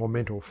state or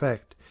mental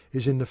fact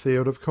is in the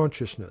field of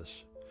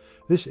consciousness.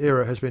 This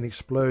error has been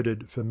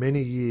exploded for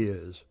many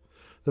years.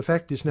 The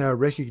fact is now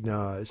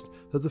recognized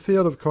that the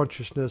field of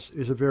consciousness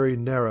is a very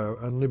narrow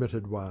and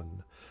limited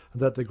one,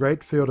 and that the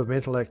great field of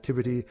mental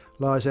activity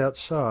lies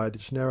outside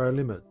its narrow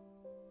limit.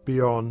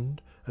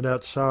 Beyond and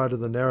outside of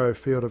the narrow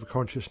field of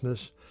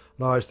consciousness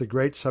lies the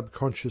great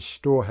subconscious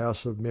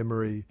storehouse of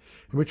memory,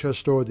 in which are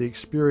stored the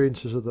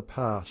experiences of the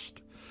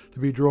past, to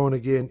be drawn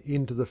again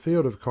into the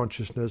field of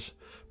consciousness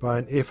by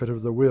an effort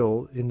of the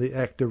will in the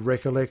act of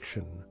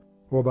recollection,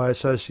 or by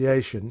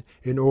association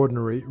in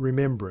ordinary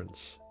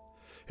remembrance.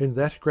 In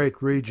that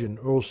great region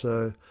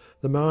also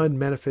the mind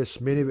manifests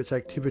many of its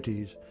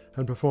activities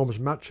and performs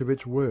much of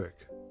its work.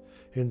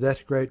 In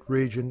that great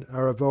region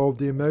are evolved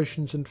the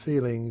emotions and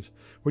feelings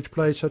which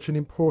play such an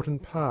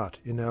important part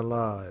in our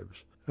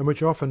lives, and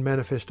which often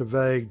manifest a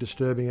vague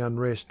disturbing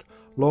unrest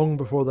long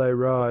before they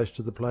rise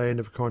to the plane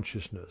of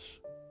consciousness.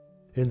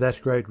 In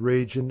that great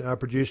region are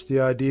produced the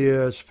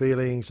ideas,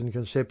 feelings, and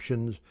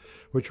conceptions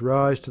which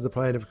rise to the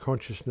plane of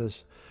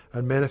consciousness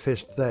and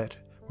manifest that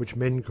which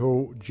men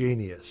call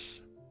genius.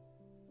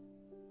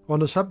 On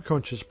the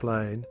subconscious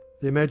plane,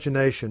 the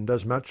imagination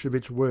does much of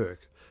its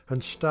work,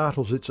 and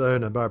startles its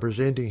owner by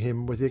presenting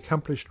him with the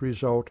accomplished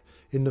result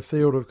in the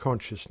field of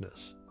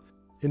consciousness.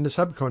 In the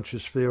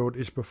subconscious field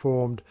is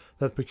performed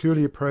that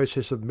peculiar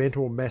process of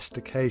mental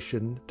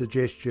mastication,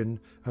 digestion,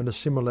 and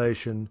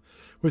assimilation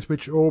with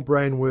which all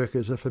brain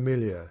workers are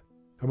familiar,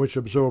 and which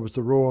absorbs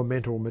the raw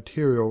mental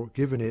material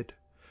given it,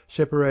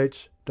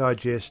 separates,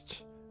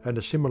 digests, and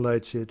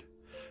assimilates it,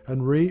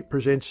 and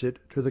re-presents it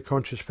to the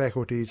conscious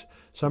faculties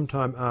some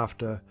time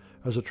after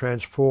as a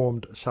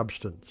transformed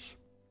substance.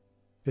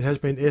 It has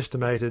been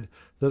estimated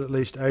that at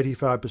least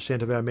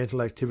 85% of our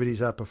mental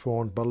activities are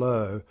performed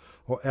below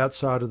or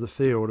outside of the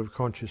field of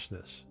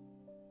consciousness.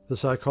 The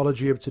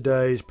psychology of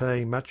today is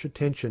paying much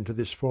attention to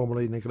this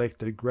formerly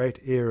neglected great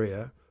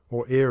area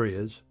or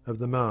areas of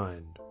the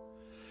mind.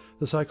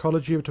 The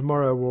psychology of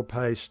tomorrow will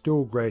pay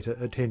still greater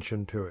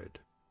attention to it.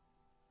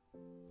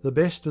 The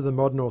best of the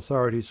modern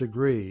authorities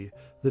agree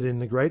that in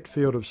the great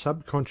field of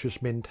subconscious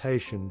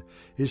mentation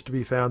is to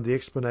be found the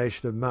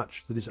explanation of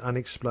much that is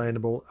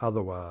unexplainable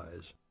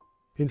otherwise.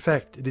 In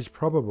fact, it is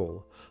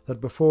probable that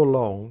before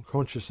long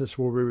consciousness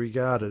will be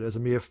regarded as a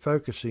mere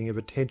focusing of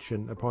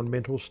attention upon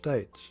mental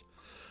states,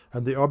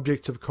 and the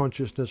objects of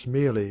consciousness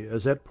merely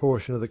as that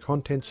portion of the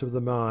contents of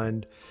the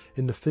mind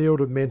in the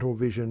field of mental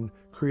vision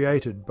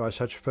created by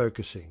such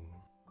focusing.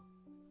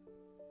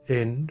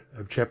 End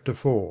of chapter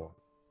 4.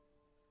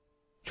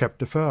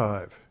 Chapter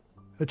 5.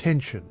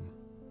 Attention.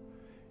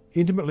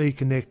 Intimately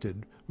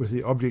connected with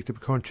the object of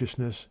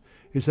consciousness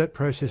is that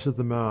process of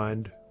the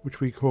mind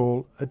which we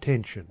call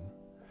attention.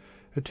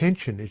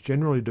 Attention is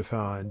generally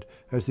defined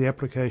as the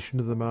application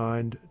of the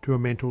mind to a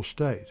mental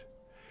state.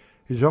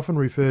 It is often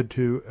referred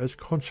to as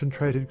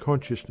concentrated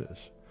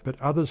consciousness, but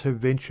others have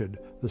ventured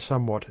the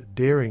somewhat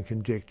daring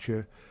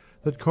conjecture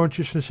that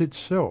consciousness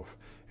itself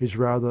is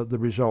rather the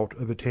result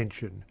of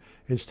attention,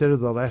 instead of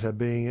the latter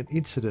being an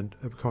incident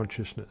of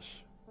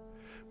consciousness.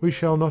 We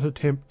shall not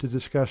attempt to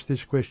discuss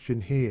this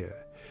question here,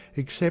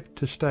 except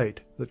to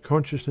state that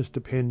consciousness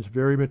depends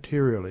very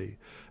materially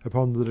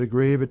upon the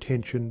degree of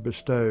attention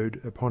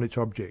bestowed upon its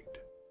object.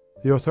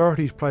 The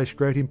authorities place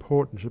great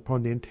importance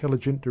upon the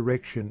intelligent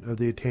direction of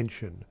the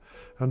attention,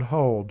 and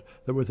hold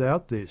that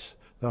without this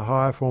the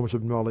higher forms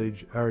of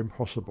knowledge are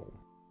impossible.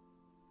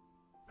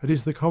 It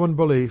is the common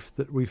belief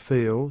that we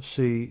feel,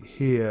 see,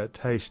 hear,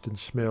 taste, and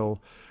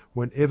smell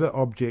whenever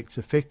objects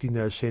affecting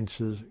those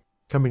senses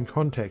come in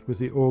contact with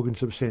the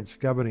organs of sense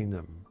governing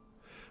them.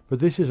 But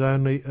this is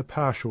only a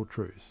partial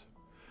truth.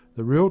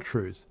 The real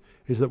truth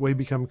is that we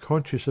become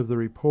conscious of the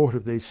report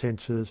of these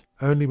senses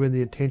only when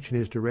the attention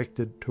is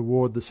directed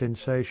toward the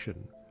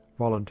sensation,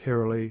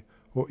 voluntarily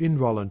or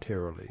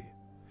involuntarily.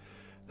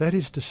 That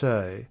is to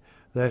say,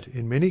 that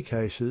in many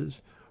cases,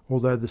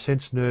 although the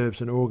sense nerves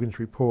and organs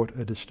report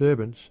a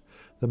disturbance,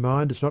 the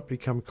mind does not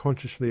become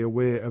consciously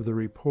aware of the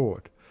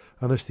report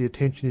unless the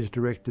attention is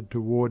directed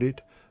toward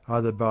it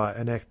either by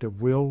an act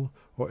of will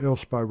or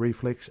else by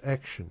reflex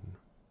action.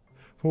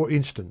 For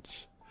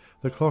instance,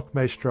 the clock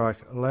may strike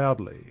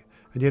loudly,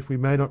 and yet we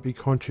may not be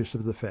conscious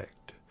of the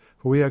fact,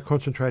 for we are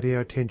concentrating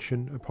our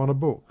attention upon a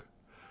book.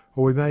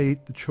 Or we may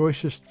eat the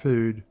choicest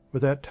food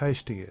without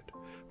tasting it,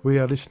 for we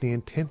are listening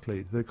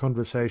intently to the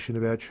conversation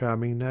of our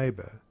charming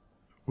neighbour.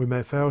 We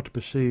may fail to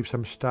perceive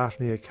some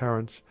startling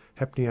occurrence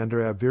happening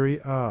under our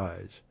very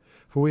eyes,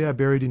 for we are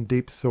buried in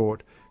deep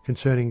thought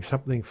concerning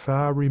something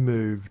far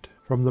removed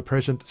from the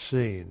present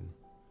scene.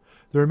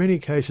 There are many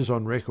cases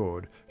on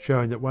record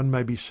showing that one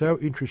may be so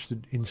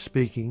interested in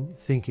speaking,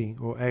 thinking,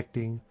 or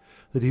acting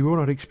that he will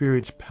not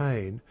experience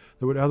pain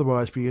that would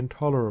otherwise be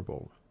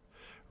intolerable.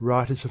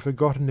 Writers have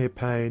forgotten their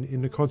pain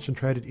in the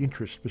concentrated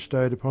interest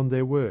bestowed upon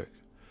their work.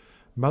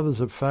 Mothers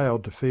have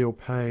failed to feel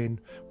pain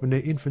when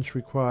their infants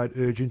required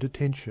urgent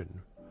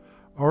attention.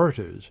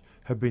 Orators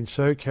have been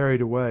so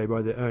carried away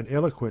by their own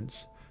eloquence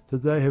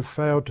that they have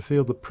failed to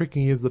feel the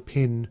pricking of the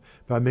pin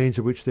by means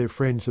of which their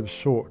friends have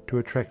sought to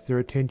attract their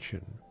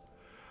attention.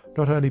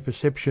 Not only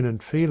perception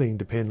and feeling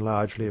depend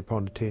largely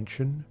upon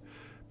attention,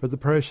 but the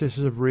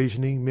processes of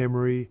reasoning,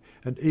 memory,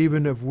 and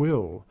even of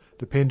will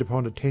depend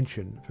upon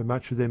attention for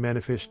much of their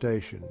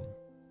manifestation.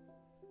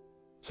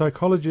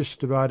 Psychologists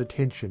divide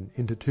attention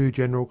into two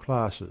general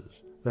classes,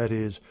 that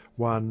is,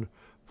 1.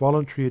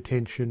 Voluntary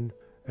attention,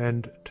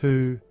 and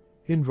 2.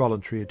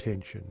 Involuntary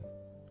attention.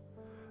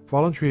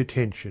 Voluntary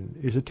attention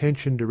is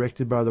attention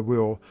directed by the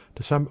will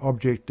to some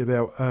object of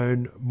our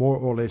own more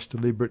or less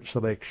deliberate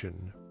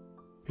selection.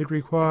 It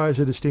requires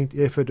a distinct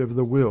effort of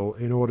the will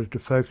in order to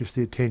focus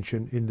the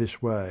attention in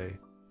this way,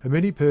 and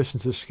many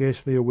persons are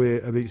scarcely aware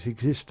of its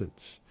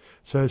existence,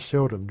 so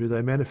seldom do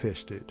they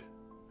manifest it.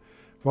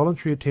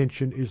 Voluntary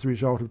attention is the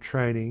result of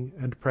training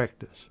and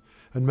practice,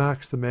 and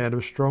marks the man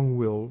of strong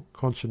will,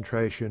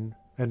 concentration,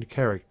 and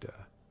character.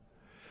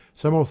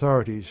 Some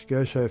authorities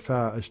go so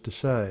far as to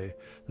say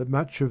that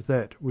much of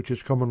that which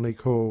is commonly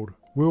called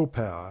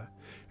will-power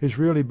is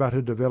really but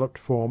a developed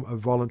form of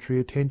voluntary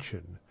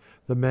attention,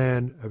 the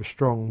man of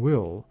strong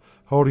will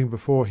holding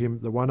before him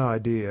the one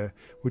idea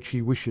which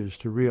he wishes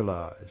to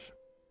realize.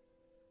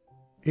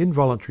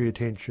 Involuntary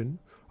attention,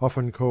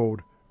 often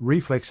called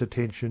reflex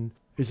attention,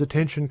 is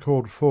attention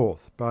called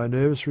forth by a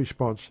nervous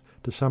response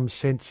to some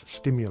sense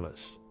stimulus.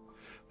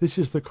 This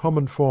is the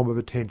common form of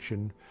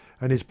attention,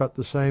 and is but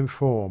the same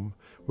form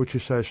which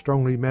is so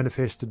strongly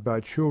manifested by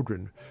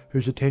children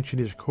whose attention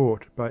is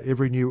caught by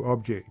every new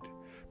object,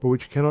 but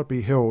which cannot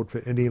be held for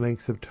any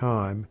length of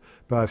time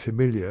by a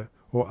familiar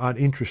or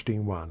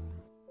uninteresting one.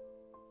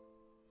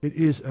 It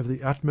is of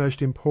the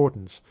utmost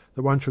importance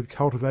that one should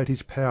cultivate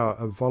his power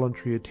of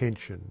voluntary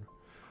attention.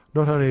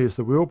 Not only is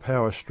the will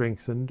power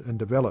strengthened and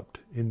developed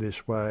in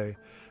this way,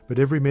 but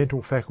every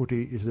mental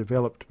faculty is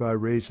developed by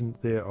reason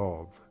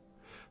thereof.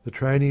 The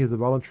training of the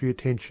voluntary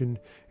attention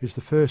is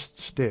the first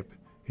step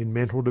in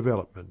mental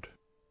development.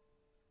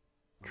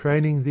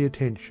 Training the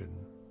attention.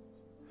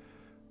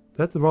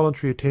 That the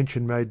voluntary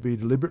attention may be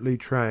deliberately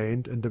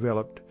trained and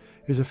developed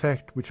is a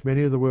fact which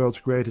many of the world's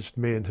greatest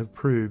men have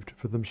proved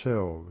for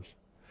themselves.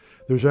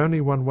 There is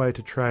only one way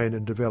to train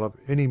and develop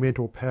any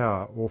mental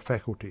power or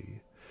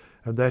faculty,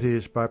 and that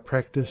is by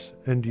practice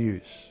and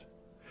use.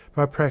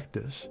 By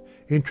practice,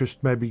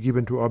 interest may be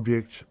given to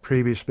objects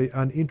previously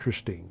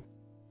uninteresting,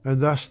 and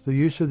thus the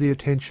use of the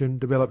attention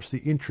develops the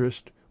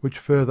interest which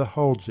further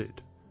holds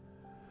it.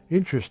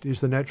 Interest is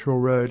the natural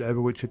road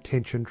over which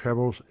attention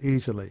travels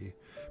easily,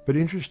 but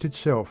interest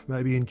itself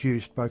may be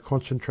induced by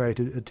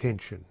concentrated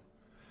attention.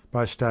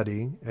 By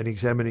studying and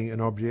examining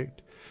an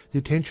object, the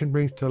attention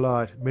brings to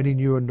light many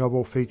new and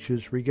novel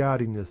features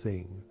regarding the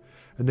thing,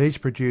 and these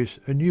produce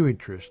a new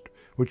interest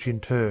which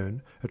in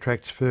turn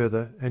attracts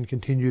further and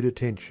continued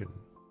attention.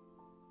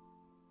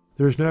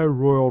 There is no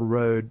royal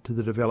road to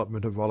the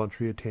development of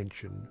voluntary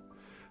attention.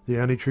 The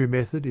only true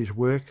method is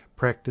work,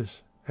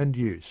 practice, and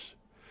use.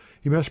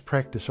 You must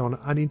practice on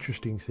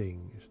uninteresting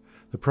things,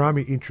 the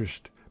primary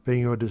interest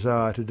being your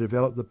desire to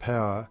develop the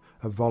power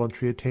of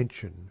voluntary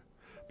attention.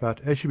 But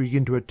as you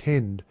begin to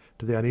attend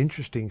to the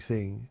uninteresting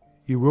thing,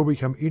 you will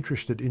become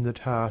interested in the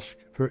task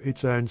for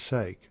its own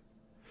sake.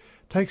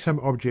 Take some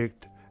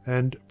object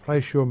and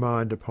place your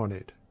mind upon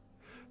it.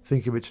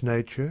 Think of its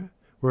nature,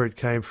 where it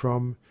came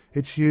from,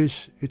 its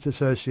use, its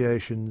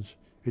associations,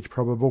 its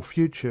probable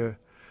future,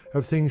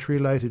 of things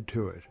related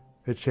to it,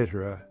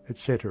 etc.,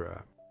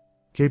 etc.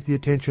 Keep the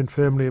attention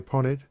firmly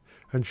upon it,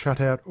 and shut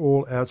out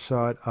all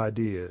outside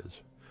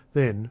ideas.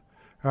 Then,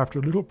 after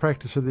a little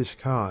practice of this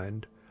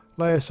kind,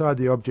 lay aside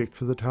the object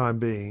for the time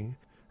being,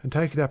 and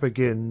take it up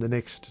again the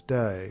next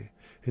day,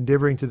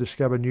 endeavouring to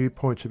discover new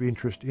points of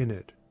interest in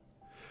it.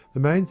 The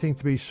main thing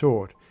to be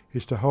sought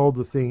is to hold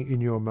the thing in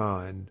your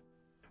mind,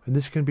 and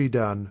this can be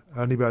done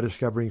only by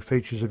discovering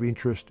features of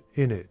interest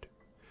in it.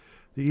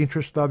 The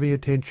interest-loving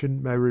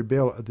attention may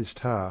rebel at this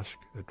task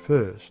at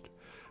first,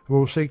 and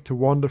will seek to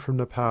wander from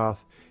the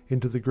path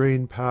into the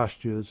green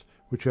pastures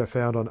which are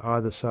found on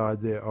either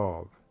side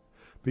thereof.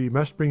 But you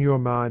must bring your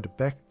mind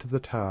back to the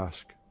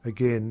task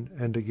again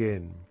and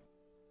again.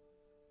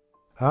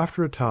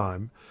 After a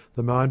time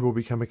the mind will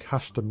become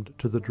accustomed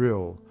to the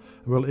drill,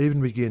 and will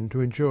even begin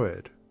to enjoy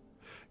it.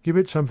 Give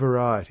it some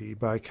variety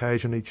by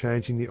occasionally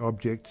changing the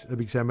objects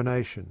of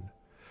examination.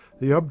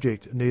 The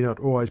object need not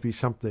always be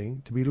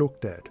something to be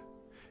looked at.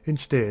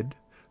 Instead,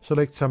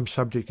 select some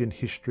subject in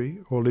history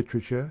or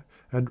literature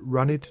and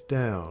run it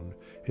down,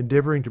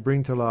 endeavouring to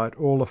bring to light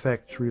all the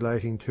facts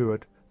relating to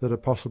it that are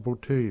possible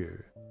to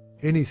you.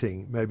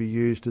 Anything may be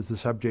used as the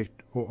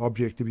subject or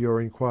object of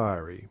your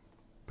inquiry,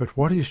 but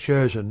what is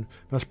chosen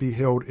must be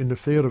held in the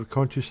field of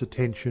conscious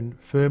attention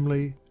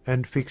firmly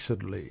and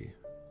fixedly.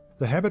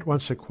 The habit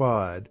once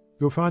acquired,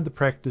 you will find the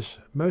practice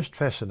most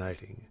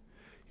fascinating.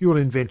 You will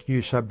invent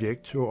new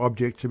subjects or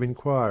objects of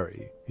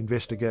inquiry,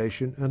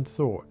 investigation, and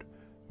thought,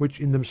 which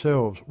in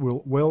themselves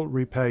will well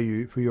repay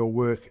you for your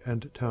work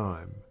and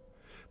time.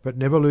 But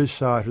never lose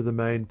sight of the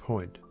main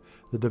point,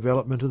 the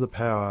development of the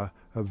power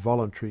of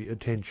voluntary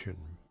attention.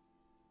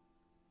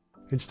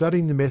 In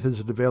studying the methods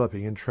of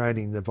developing and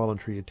training the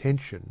voluntary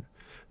attention,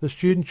 the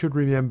student should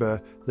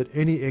remember that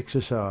any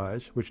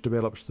exercise which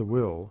develops the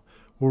will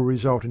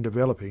result in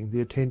developing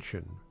the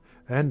attention,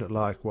 and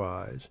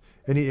likewise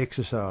any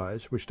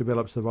exercise which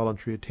develops the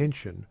voluntary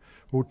attention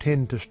will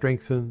tend to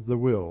strengthen the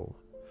will.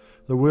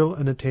 The will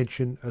and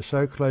attention are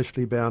so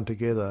closely bound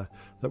together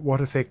that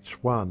what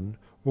affects one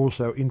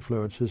also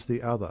influences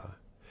the other.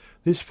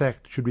 This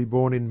fact should be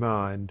borne in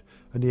mind,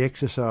 and the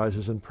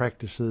exercises and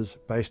practices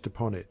based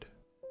upon it.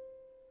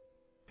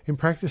 In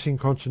practicing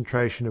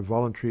concentration of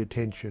voluntary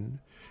attention,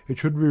 it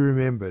should be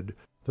remembered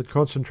that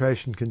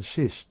concentration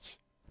consists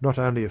not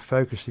only of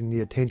focusing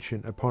the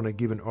attention upon a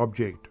given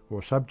object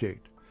or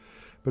subject,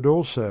 but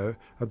also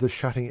of the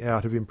shutting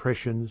out of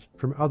impressions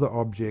from other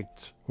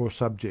objects or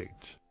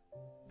subjects.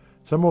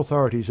 Some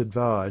authorities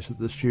advise that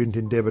the student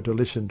endeavour to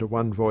listen to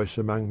one voice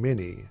among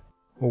many,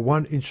 or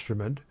one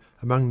instrument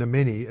among the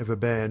many of a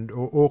band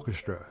or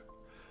orchestra.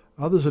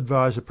 Others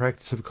advise the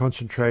practice of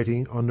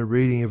concentrating on the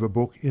reading of a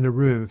book in a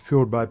room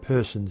filled by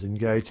persons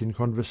engaged in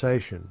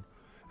conversation,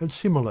 and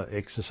similar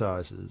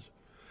exercises.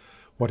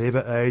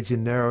 Whatever aids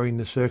in narrowing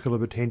the circle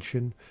of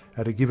attention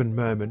at a given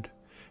moment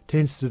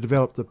tends to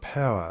develop the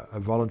power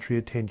of voluntary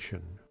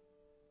attention.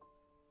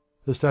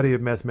 The study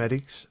of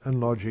mathematics and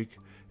logic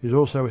is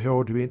also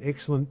held to be an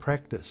excellent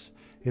practice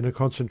in a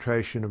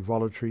concentration of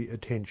voluntary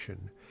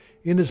attention,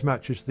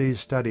 inasmuch as these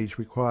studies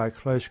require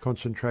close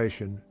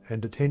concentration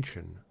and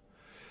attention.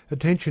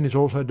 Attention is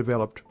also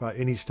developed by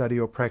any study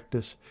or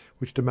practice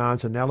which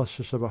demands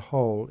analysis of a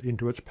whole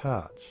into its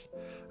parts,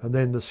 and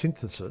then the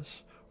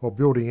synthesis or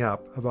building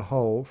up of a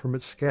whole from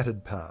its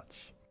scattered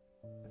parts.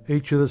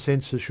 Each of the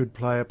senses should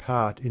play a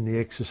part in the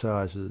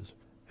exercises,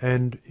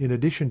 and in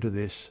addition to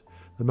this,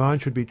 the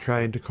mind should be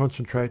trained to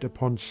concentrate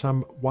upon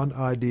some one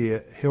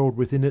idea held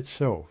within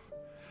itself,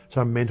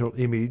 some mental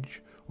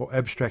image or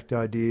abstract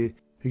idea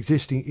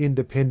existing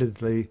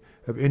independently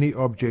of any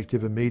object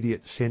of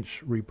immediate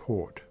sense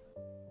report.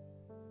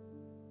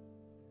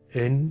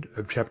 End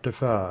of chapter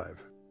 5.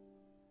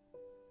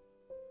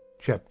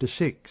 Chapter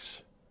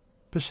 6.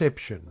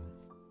 Perception.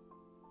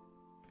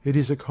 It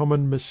is a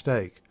common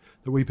mistake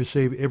that we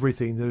perceive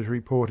everything that is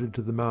reported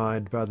to the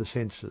mind by the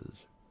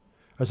senses.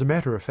 As a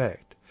matter of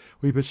fact,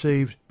 we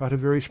perceive but a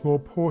very small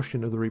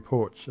portion of the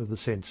reports of the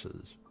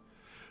senses.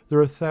 There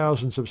are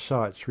thousands of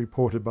sights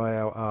reported by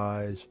our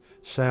eyes,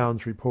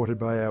 sounds reported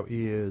by our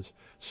ears,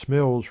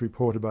 smells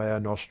reported by our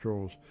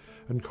nostrils,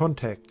 and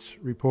contacts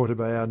reported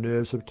by our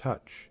nerves of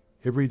touch,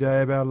 every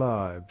day of our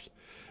lives,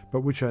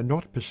 but which are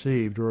not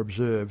perceived or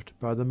observed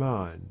by the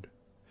mind.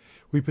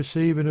 We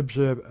perceive and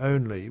observe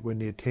only when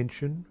the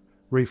attention,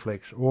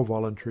 reflex or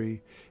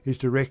voluntary, is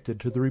directed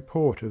to the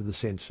report of the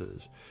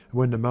senses, and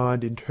when the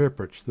mind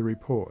interprets the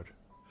report.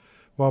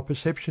 While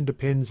perception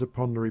depends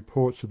upon the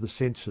reports of the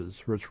senses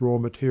for its raw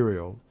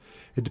material,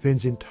 it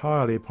depends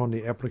entirely upon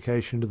the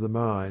application to the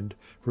mind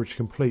for its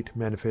complete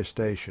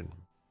manifestation.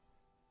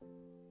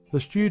 The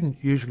student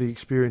usually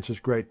experiences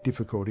great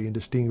difficulty in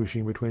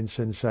distinguishing between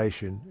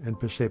sensation and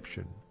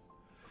perception.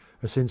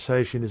 A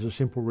sensation is a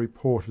simple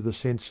report of the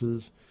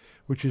senses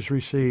which is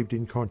received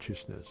in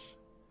consciousness.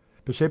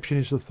 Perception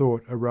is the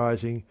thought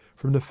arising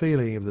from the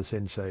feeling of the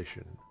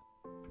sensation.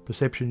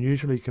 Perception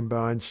usually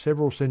combines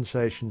several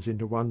sensations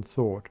into one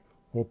thought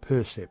or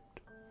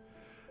percept.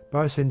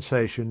 By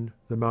sensation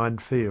the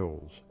mind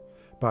feels.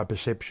 By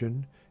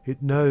perception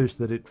it knows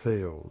that it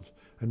feels,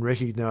 and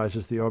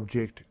recognizes the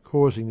object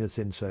causing the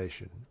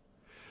sensation.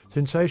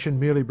 Sensation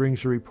merely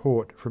brings a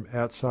report from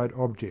outside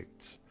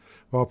objects,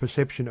 while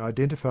perception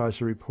identifies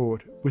the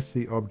report with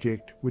the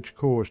object which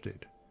caused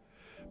it.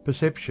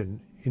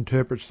 Perception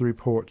interprets the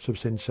reports of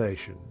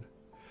sensation.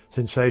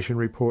 Sensation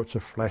reports a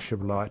flash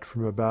of light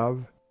from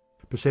above.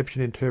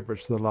 Perception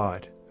interprets the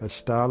light as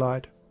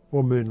starlight,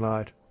 or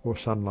moonlight, or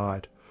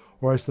sunlight,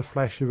 or as the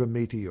flash of a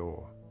meteor.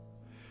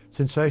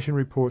 Sensation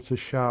reports a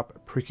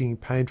sharp, pricking,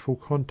 painful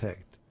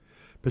contact.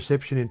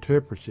 Perception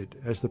interprets it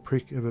as the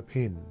prick of a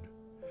pin.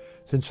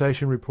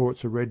 Sensation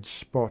reports a red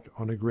spot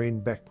on a green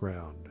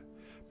background.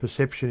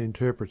 Perception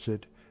interprets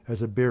it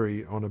as a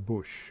berry on a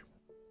bush.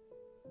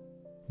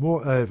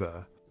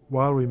 Moreover,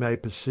 while we may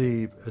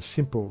perceive a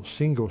simple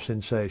single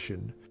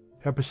sensation,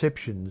 our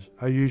perceptions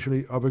are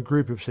usually of a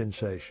group of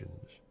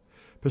sensations.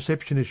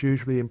 Perception is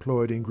usually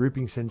employed in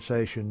grouping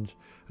sensations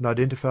and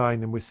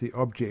identifying them with the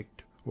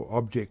object or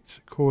objects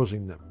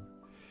causing them.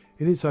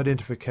 In its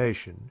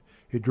identification,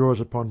 it draws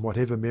upon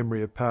whatever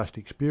memory of past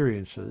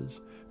experiences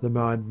the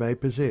mind may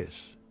possess.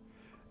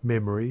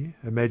 Memory,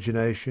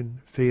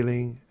 imagination,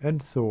 feeling,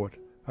 and thought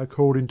are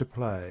called into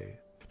play,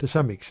 to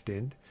some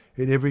extent,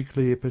 in every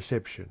clear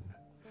perception.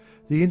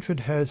 The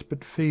infant has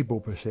but feeble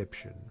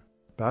perception,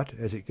 but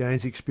as it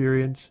gains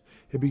experience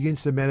it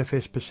begins to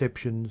manifest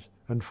perceptions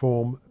and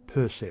form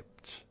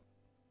percepts.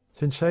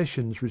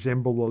 Sensations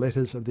resemble the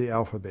letters of the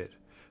alphabet,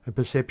 and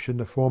perception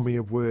the forming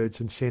of words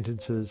and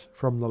sentences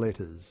from the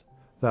letters.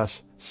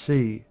 Thus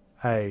C,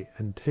 A,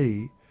 and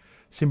T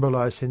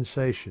symbolize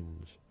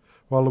sensations,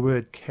 while the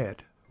word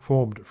cat,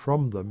 formed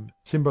from them,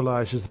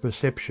 symbolizes the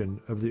perception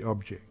of the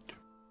object.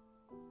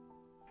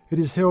 It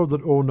is held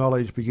that all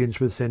knowledge begins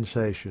with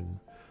sensation,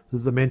 that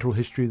the mental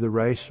history of the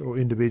race or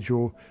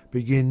individual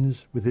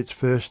begins with its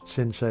first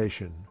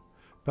sensation.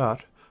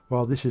 But,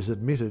 while this is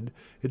admitted,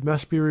 it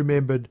must be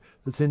remembered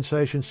that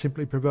sensation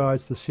simply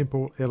provides the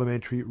simple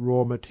elementary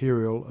raw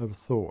material of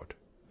thought.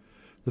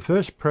 The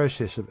first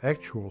process of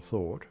actual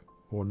thought,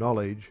 or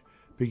knowledge,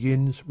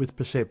 begins with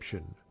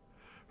perception.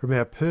 From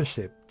our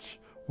percepts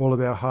all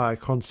of our higher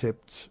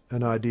concepts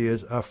and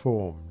ideas are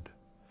formed.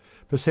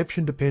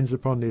 Perception depends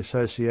upon the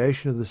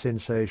association of the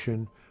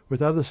sensation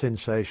with other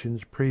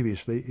sensations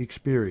previously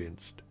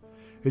experienced.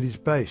 It is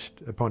based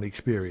upon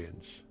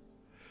experience.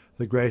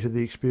 The greater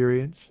the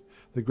experience,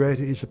 the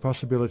greater is the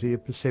possibility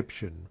of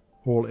perception,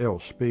 all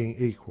else being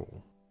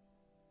equal.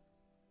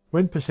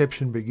 When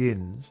perception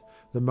begins,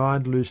 the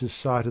mind loses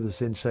sight of the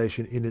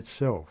sensation in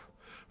itself,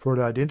 for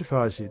it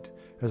identifies it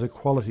as a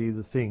quality of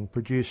the thing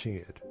producing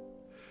it.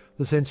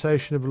 The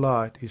sensation of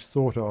light is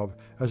thought of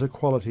as a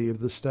quality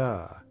of the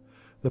star.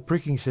 The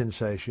pricking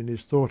sensation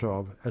is thought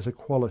of as a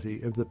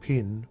quality of the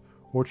pin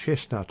or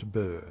chestnut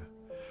burr.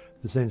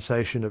 The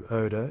sensation of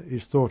odour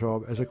is thought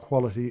of as a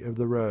quality of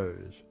the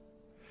rose.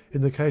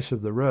 In the case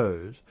of the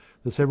rose,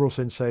 the several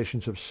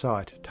sensations of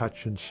sight,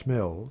 touch, and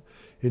smell,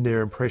 in their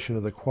impression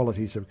of the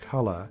qualities of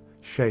colour,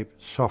 shape,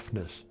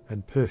 softness,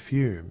 and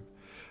perfume,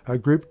 are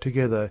grouped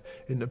together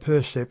in the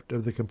percept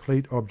of the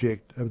complete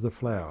object of the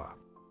flower.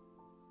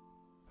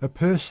 A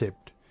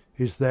percept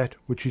is that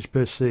which is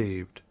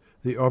perceived,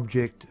 the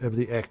object of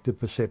the act of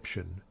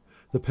perception.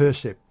 The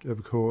percept,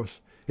 of course,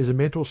 is a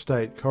mental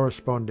state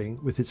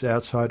corresponding with its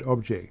outside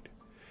object.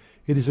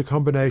 It is a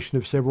combination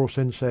of several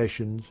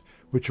sensations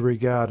which are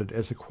regarded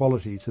as the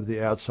qualities of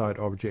the outside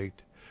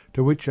object,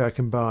 to which are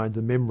combined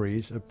the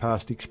memories of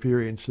past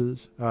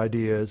experiences,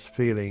 ideas,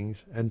 feelings,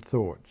 and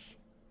thoughts.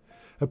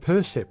 A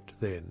percept,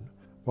 then,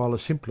 while the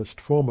simplest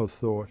form of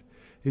thought,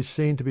 is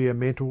seen to be a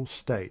mental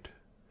state.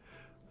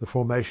 The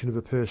formation of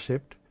a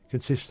percept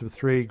consists of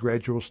three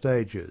gradual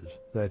stages,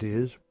 that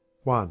is,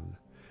 1.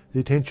 The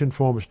attention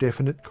forms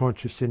definite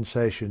conscious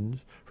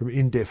sensations from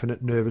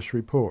indefinite nervous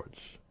reports.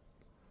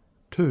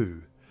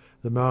 2.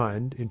 The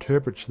mind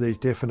interprets these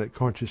definite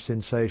conscious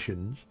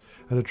sensations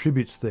and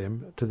attributes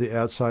them to the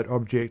outside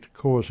object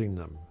causing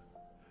them.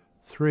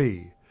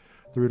 3.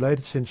 The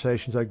related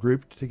sensations are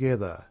grouped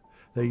together,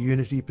 their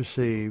unity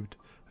perceived,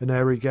 and they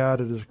are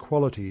regarded as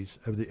qualities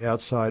of the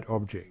outside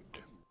object.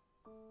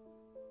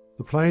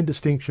 The plain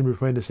distinction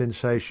between a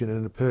sensation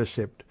and a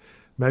percept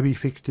may be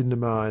fixed in the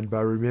mind by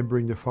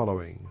remembering the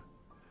following.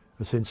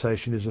 A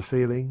sensation is a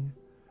feeling.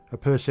 A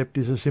percept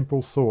is a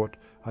simple thought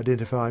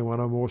identifying one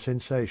or more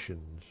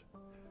sensations.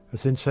 A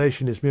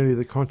sensation is merely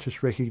the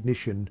conscious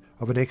recognition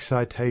of an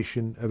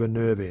excitation of a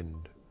nerve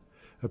end.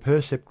 A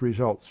percept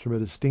results from a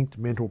distinct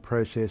mental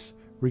process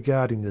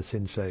regarding the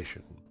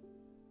sensation.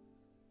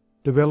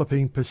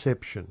 Developing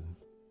perception.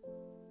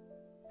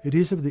 It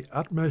is of the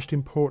utmost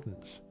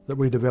importance that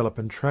we develop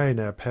and train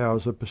our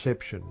powers of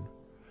perception,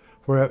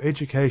 for our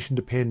education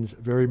depends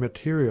very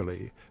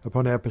materially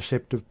upon our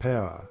perceptive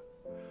power.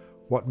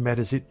 What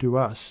matters it to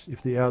us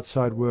if the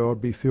outside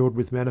world be filled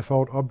with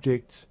manifold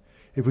objects,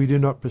 if we do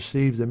not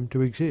perceive them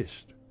to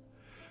exist?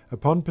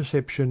 Upon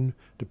perception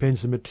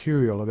depends the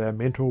material of our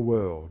mental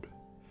world.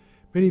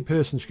 Many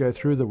persons go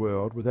through the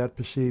world without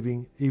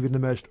perceiving even the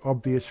most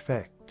obvious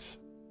facts.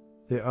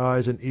 Their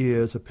eyes and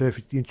ears are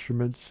perfect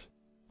instruments,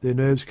 their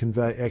nerves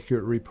convey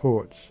accurate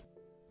reports,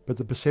 but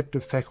the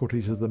perceptive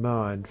faculties of the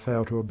mind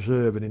fail to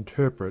observe and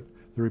interpret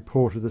the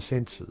report of the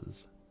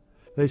senses.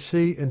 They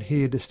see and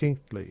hear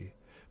distinctly,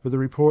 but the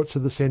reports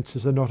of the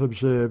senses are not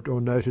observed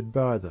or noted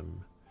by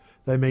them.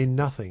 They mean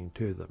nothing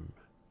to them.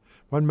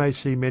 One may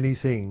see many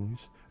things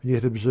and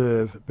yet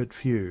observe but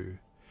few.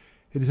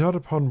 It is not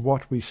upon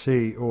what we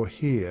see or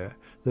hear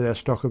that our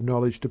stock of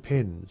knowledge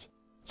depends,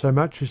 so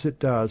much as it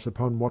does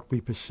upon what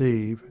we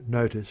perceive,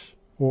 notice,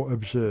 or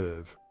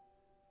observe.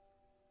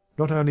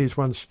 Not only is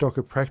one's stock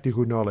of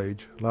practical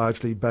knowledge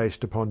largely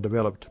based upon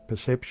developed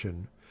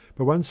perception,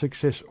 but one's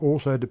success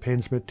also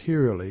depends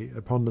materially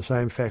upon the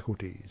same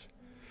faculties.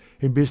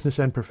 In business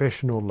and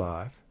professional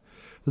life,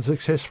 the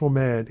successful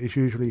man is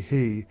usually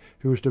he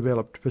who has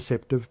developed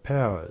perceptive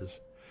powers,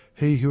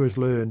 he who has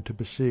learned to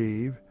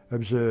perceive,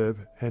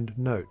 observe, and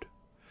note.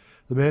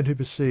 The man who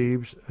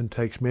perceives and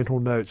takes mental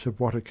notes of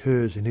what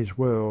occurs in his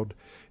world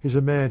is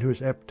a man who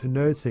is apt to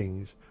know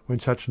things when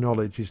such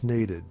knowledge is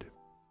needed.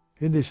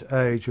 In this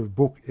age of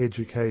book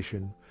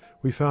education,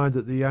 we find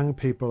that the young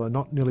people are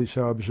not nearly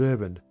so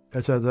observant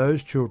as are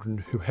those children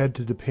who had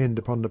to depend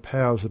upon the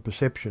powers of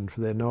perception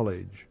for their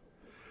knowledge.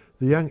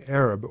 The young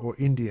Arab or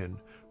Indian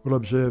will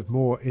observe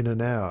more in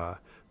an hour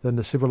than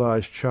the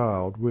civilized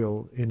child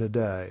will in a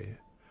day.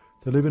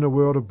 To live in a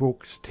world of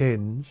books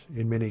tends,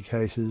 in many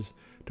cases,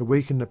 to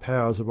weaken the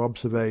powers of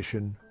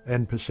observation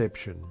and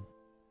perception.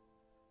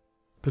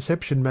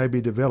 Perception may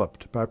be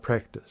developed by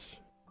practice.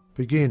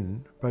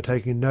 Begin by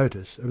taking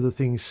notice of the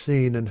things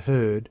seen and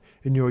heard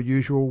in your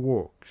usual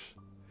walks.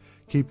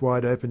 Keep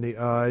wide open the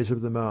eyes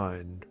of the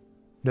mind.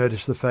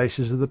 Notice the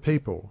faces of the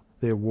people,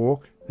 their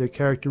walk, their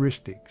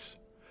characteristics.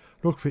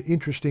 Look for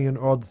interesting and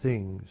odd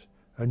things,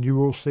 and you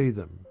will see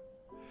them.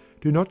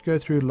 Do not go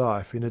through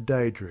life in a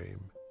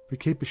daydream, but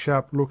keep a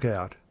sharp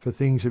lookout for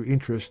things of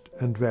interest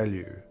and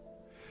value.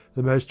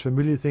 The most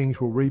familiar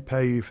things will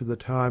repay you for the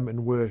time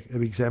and work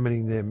of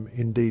examining them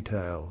in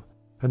detail,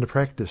 and the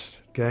practice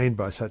gained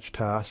by such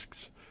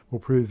tasks will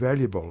prove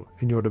valuable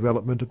in your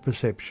development of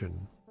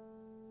perception.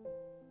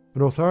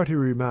 An authority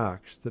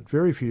remarks that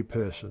very few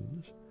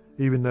persons,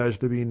 even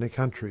those living in the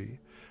country,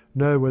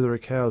 know whether a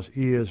cow's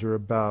ears are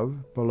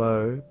above,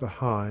 below,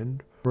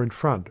 behind, or in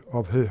front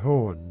of her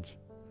horns,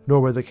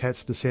 nor whether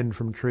cats descend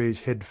from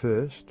trees head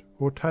first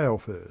or tail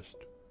first.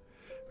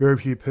 Very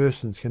few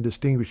persons can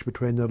distinguish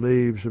between the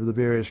leaves of the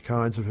various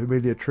kinds of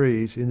familiar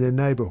trees in their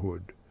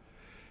neighbourhood.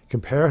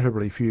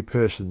 Comparatively few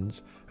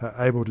persons are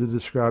able to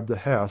describe the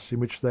house in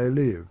which they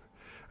live,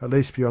 at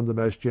least beyond the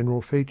most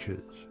general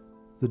features.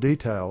 The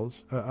details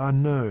are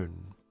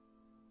unknown.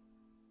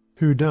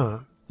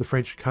 Houdin, the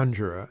French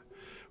conjurer,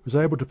 was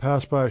able to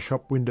pass by a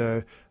shop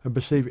window and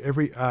perceive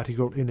every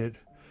article in it,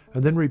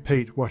 and then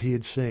repeat what he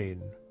had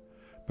seen.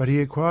 But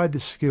he acquired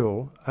this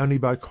skill only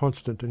by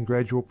constant and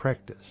gradual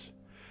practice.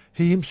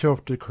 He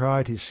himself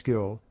decried his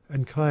skill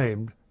and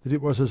claimed that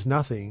it was as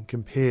nothing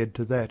compared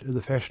to that of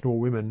the fashionable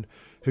women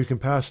who can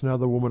pass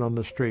another woman on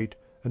the street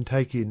and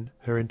take in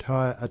her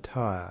entire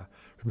attire,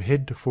 from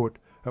head to foot,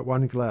 at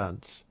one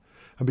glance,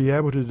 and be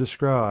able to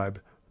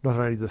describe not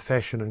only the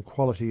fashion and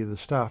quality of the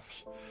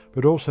stuffs,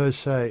 but also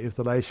say if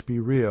the lace be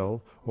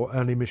real or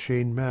only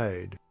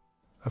machine-made.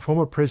 A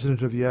former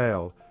president of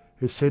Yale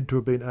is said to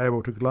have been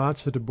able to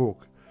glance at a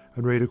book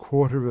and read a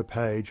quarter of a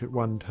page at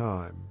one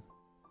time.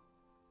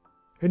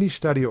 Any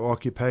study or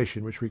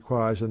occupation which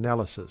requires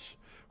analysis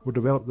will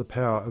develop the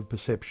power of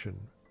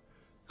perception.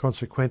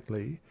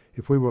 Consequently,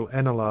 if we will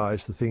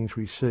analyze the things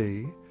we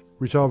see,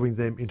 resolving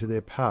them into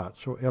their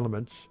parts or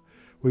elements,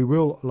 we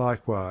will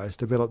likewise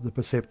develop the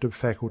perceptive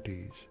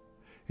faculties.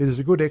 It is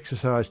a good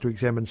exercise to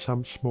examine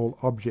some small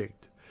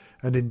object,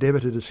 and endeavour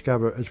to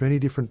discover as many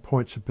different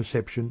points of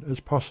perception as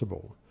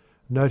possible,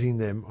 noting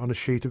them on a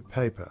sheet of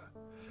paper.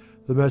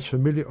 The most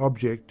familiar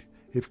object,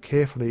 if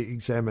carefully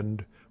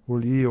examined,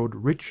 will yield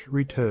rich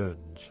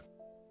returns.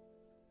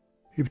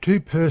 If two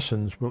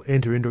persons will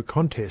enter into a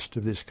contest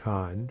of this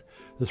kind,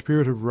 the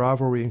spirit of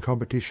rivalry and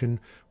competition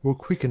will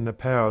quicken the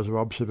powers of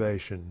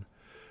observation.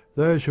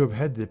 Those who have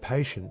had the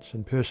patience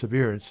and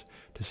perseverance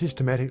to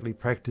systematically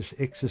practice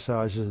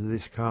exercises of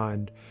this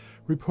kind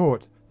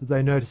report that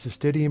they notice a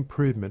steady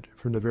improvement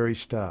from the very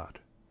start.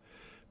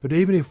 But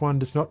even if one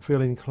does not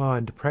feel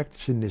inclined to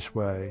practice in this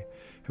way,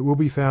 it will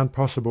be found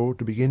possible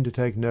to begin to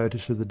take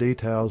notice of the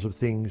details of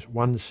things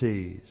one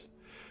sees,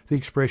 the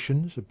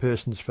expressions of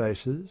persons'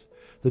 faces,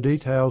 the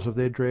details of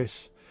their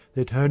dress,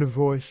 their tone of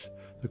voice,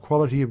 the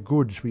quality of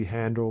goods we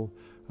handle,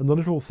 and the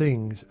little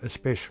things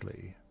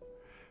especially.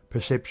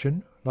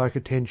 Perception, like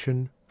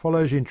attention,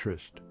 follows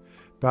interest,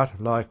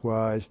 but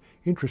likewise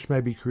interest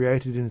may be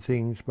created in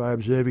things by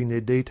observing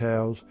their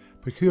details,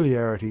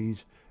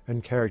 peculiarities,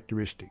 and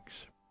characteristics.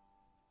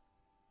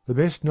 The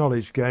best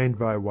knowledge gained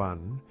by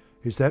one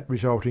is that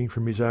resulting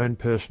from his own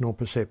personal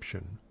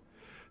perception.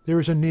 There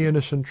is a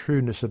nearness and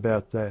trueness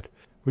about that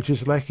which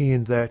is lacking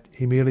in that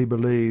he merely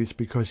believes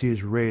because he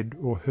has read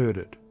or heard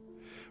it.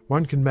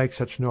 One can make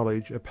such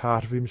knowledge a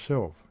part of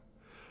himself.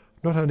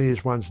 Not only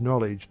is one's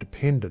knowledge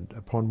dependent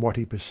upon what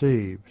he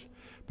perceives,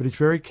 but his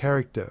very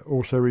character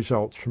also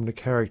results from the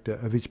character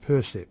of his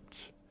percepts.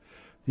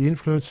 The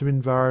influence of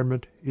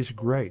environment is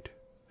great.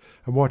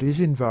 And what is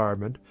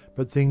environment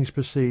but things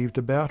perceived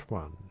about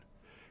one?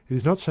 It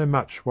is not so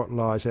much what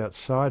lies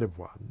outside of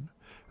one,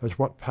 as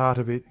what part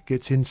of it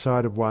gets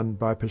inside of one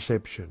by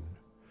perception.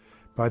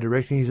 By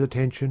directing his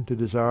attention to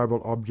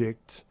desirable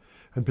objects,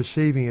 and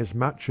perceiving as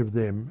much of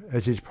them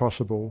as is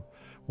possible,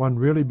 one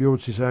really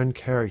builds his own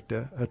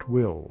character at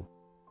will.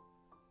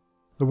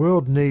 The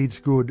world needs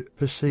good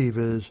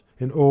perceivers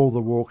in all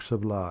the walks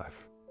of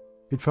life.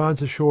 It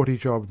finds a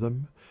shortage of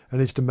them,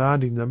 and is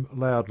demanding them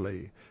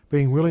loudly,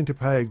 being willing to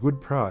pay a good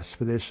price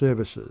for their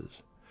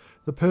services.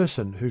 The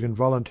person who can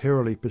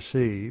voluntarily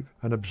perceive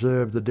and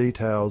observe the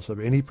details of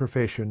any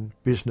profession,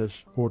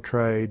 business, or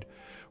trade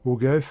will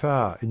go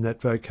far in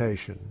that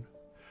vocation.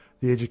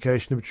 The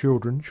education of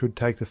children should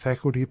take the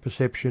faculty of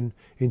perception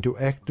into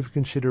active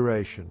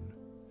consideration.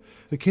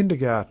 The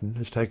kindergarten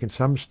has taken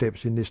some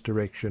steps in this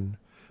direction,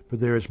 but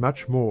there is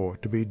much more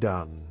to be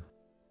done.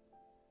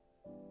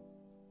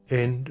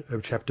 End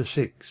of chapter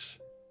 6.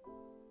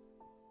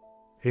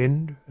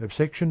 End of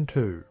section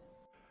 2.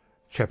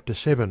 Chapter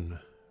 7.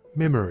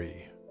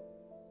 Memory.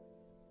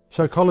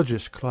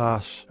 Psychologists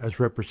class as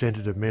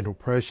representative mental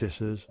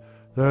processes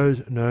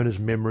those known as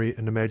memory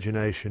and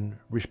imagination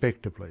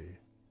respectively.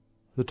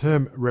 The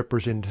term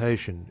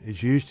representation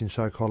is used in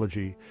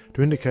psychology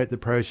to indicate the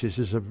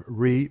processes of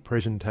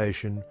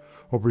re-presentation,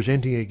 or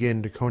presenting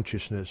again to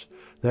consciousness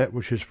that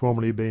which has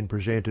formerly been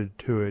presented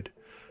to it,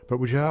 but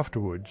which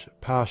afterwards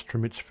passed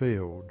from its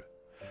field.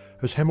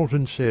 As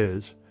Hamilton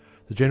says,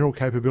 the general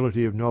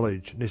capability of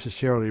knowledge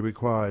necessarily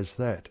requires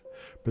that,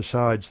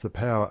 besides the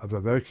power of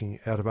evoking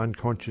out of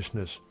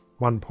unconsciousness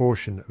one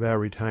portion of our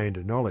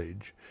retained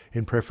knowledge,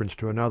 in preference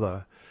to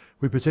another,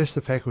 we possess the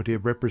faculty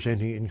of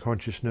representing in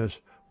consciousness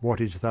what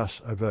is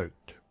thus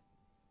evoked.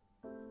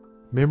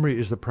 Memory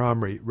is the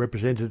primary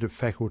representative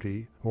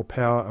faculty or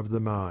power of the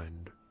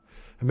mind.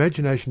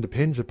 Imagination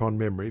depends upon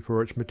memory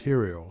for its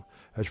material,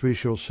 as we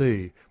shall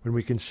see when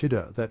we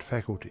consider that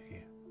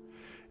faculty.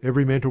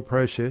 Every mental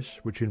process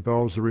which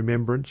involves the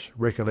remembrance,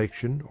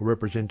 recollection, or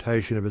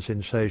representation of a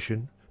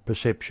sensation,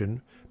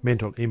 perception,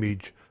 mental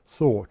image,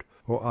 thought,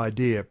 or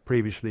idea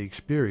previously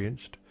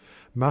experienced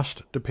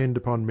must depend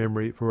upon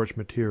memory for its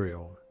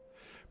material.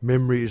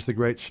 Memory is the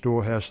great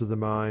storehouse of the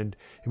mind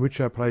in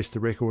which are placed the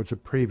records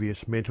of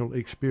previous mental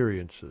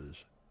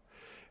experiences.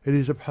 It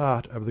is a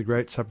part of the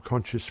great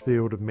subconscious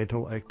field of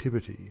mental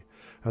activity,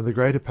 and the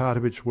greater part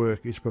of its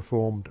work is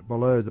performed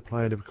below the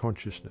plane of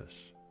consciousness.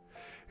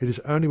 It is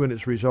only when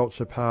its results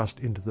are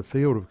passed into the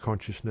field of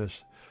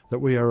consciousness that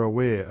we are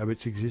aware of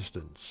its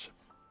existence.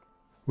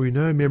 We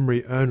know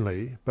memory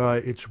only by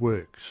its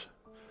works.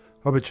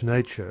 Of its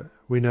nature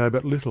we know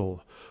but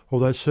little,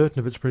 although certain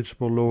of its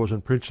principal laws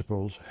and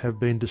principles have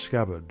been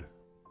discovered.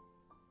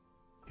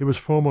 It was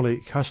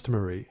formerly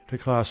customary to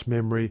class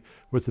memory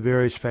with the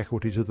various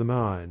faculties of the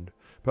mind,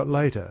 but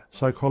later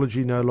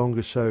psychology no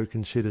longer so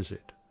considers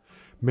it.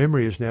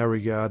 Memory is now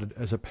regarded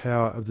as a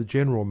power of the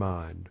general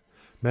mind,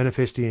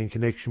 manifesting in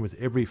connection with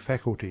every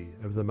faculty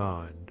of the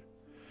mind.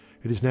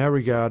 It is now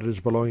regarded as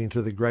belonging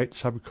to the great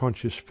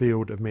subconscious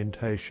field of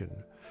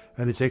mentation,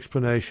 and its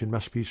explanation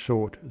must be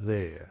sought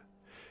there.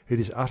 It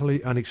is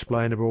utterly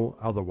unexplainable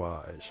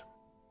otherwise.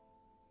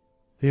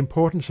 The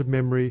importance of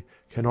memory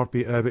cannot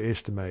be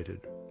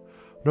overestimated.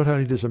 Not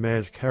only does a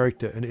man's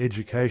character and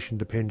education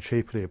depend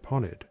chiefly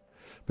upon it,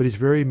 but his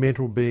very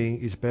mental being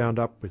is bound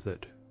up with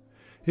it.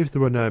 If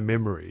there were no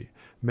memory,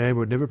 man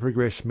would never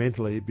progress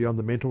mentally beyond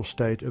the mental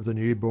state of the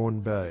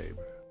newborn babe.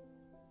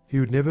 He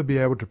would never be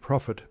able to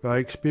profit by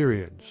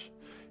experience.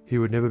 He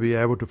would never be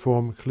able to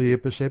form clear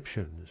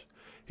perceptions.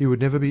 He would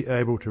never be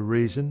able to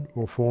reason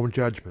or form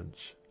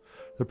judgments.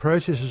 The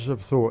processes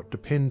of thought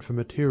depend for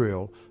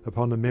material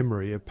upon the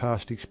memory of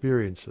past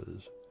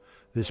experiences.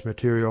 This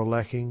material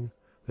lacking,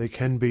 there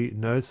can be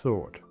no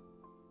thought.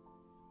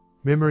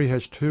 Memory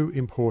has two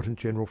important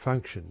general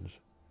functions.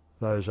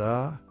 Those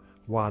are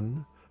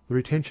 1. The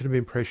retention of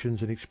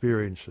impressions and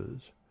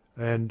experiences,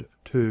 and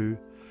 2.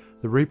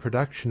 The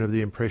reproduction of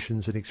the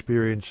impressions and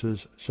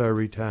experiences so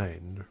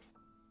retained.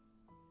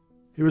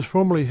 It was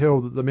formerly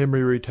held that the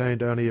memory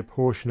retained only a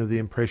portion of the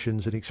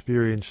impressions and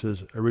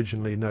experiences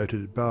originally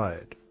noted by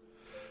it,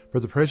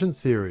 but the present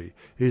theory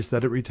is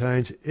that it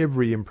retains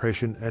every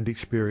impression and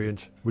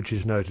experience which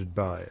is noted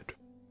by it.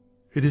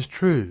 It is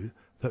true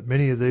that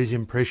many of these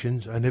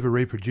impressions are never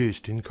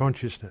reproduced in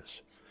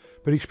consciousness,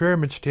 but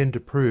experiments tend to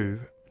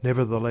prove,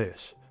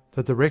 nevertheless,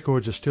 that the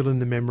records are still in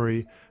the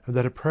memory and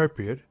that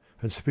appropriate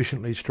and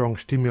sufficiently strong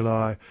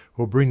stimuli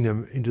will bring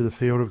them into the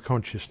field of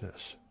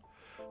consciousness.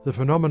 The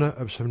phenomena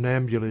of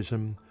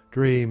somnambulism,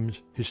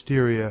 dreams,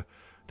 hysteria,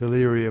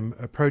 delirium,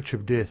 approach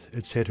of death,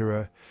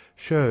 etc.,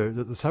 show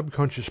that the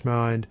subconscious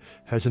mind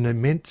has an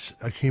immense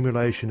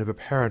accumulation of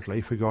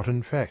apparently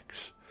forgotten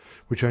facts,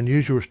 which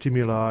unusual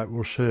stimuli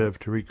will serve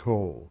to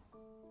recall.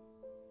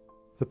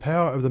 The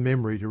power of the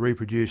memory to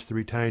reproduce the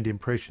retained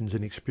impressions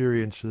and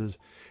experiences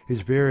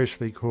is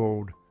variously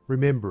called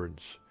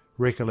remembrance,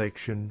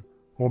 recollection,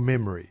 or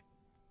memory.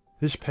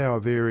 This power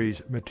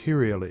varies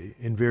materially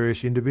in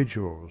various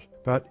individuals,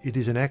 but it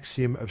is an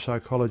axiom of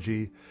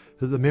psychology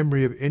that the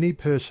memory of any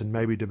person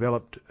may be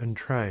developed and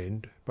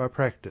trained by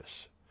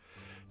practice.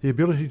 The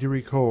ability to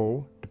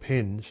recall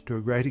depends to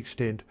a great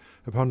extent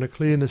upon the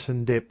clearness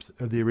and depth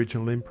of the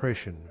original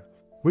impression,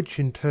 which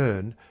in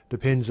turn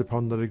depends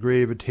upon the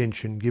degree of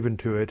attention given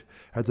to it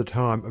at the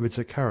time of its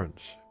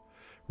occurrence.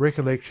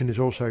 Recollection is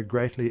also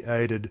greatly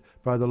aided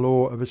by the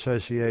law of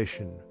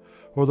association,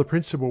 or the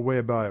principle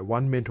whereby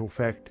one mental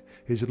fact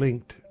is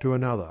linked to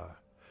another.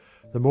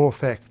 The more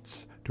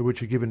facts to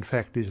which a given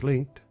fact is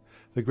linked,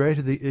 the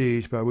greater the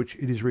ease by which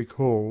it is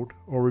recalled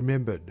or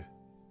remembered.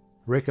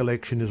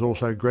 Recollection is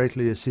also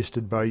greatly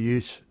assisted by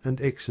use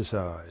and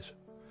exercise.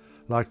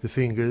 Like the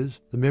fingers,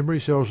 the memory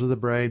cells of the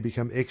brain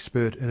become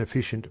expert and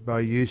efficient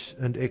by use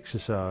and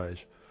exercise,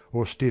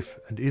 or stiff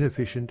and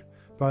inefficient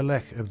by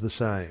lack of the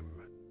same.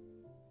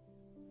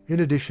 In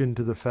addition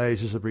to the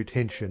phases of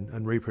retention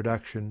and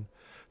reproduction,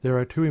 there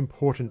are two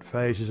important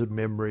phases of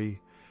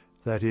memory,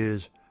 that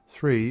is,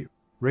 3.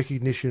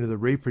 Recognition of the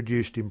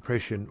reproduced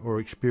impression or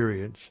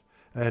experience,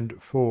 and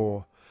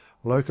 4.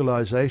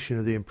 Localization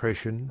of the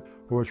impression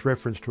or its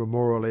reference to a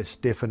more or less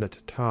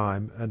definite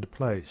time and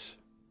place.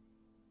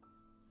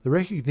 The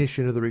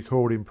recognition of the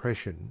recalled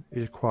impression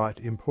is quite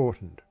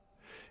important.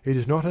 It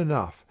is not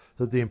enough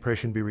that the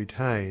impression be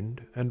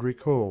retained and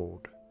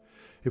recalled.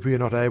 If we are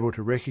not able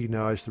to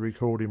recognize the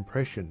recalled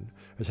impression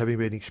as having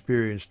been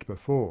experienced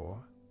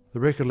before, the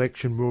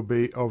recollection will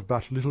be of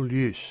but little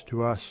use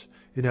to us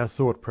in our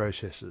thought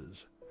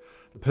processes.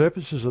 The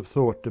purposes of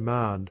thought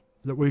demand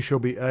that we shall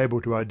be able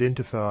to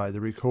identify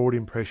the recalled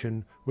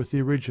impression with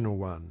the original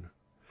one.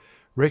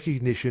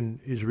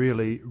 Recognition is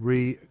really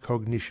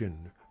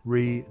recognition,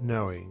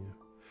 re-knowing.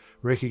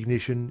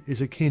 Recognition is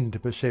akin to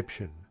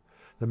perception.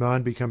 The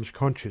mind becomes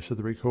conscious of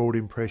the recalled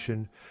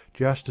impression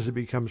just as it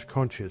becomes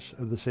conscious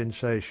of the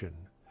sensation.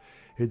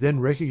 It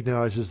then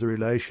recognizes the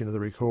relation of the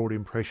recalled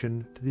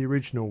impression to the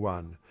original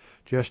one,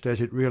 just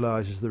as it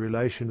realizes the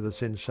relation of the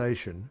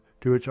sensation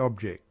to its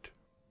object.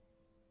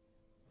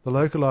 The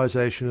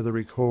localization of the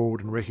recalled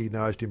and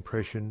recognized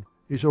impression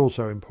is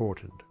also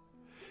important.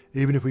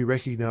 Even if we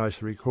recognize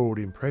the recalled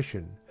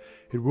impression,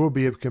 it will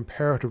be of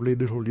comparatively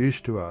little use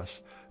to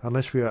us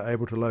unless we are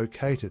able to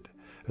locate it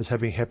as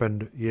having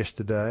happened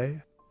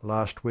yesterday,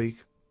 last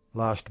week,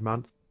 last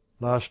month,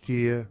 last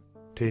year,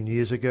 10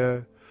 years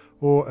ago,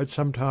 or at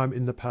some time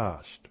in the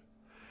past,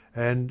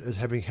 and as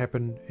having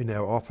happened in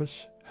our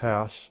office,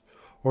 house,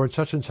 or in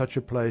such and such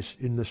a place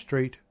in the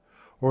street,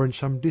 or in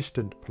some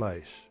distant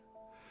place.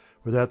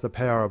 Without the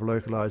power of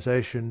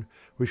localization,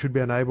 we should be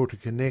unable to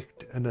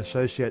connect and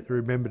associate the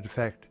remembered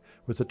fact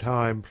with the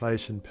time,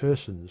 place, and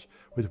persons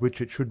with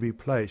which it should be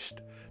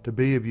placed to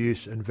be of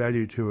use and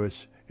value to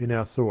us in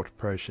our thought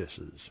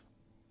processes.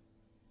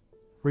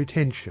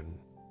 Retention.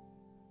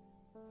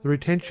 The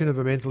retention of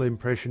a mental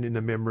impression in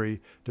the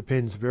memory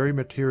depends very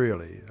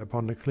materially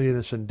upon the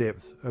clearness and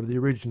depth of the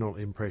original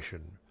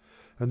impression,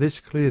 and this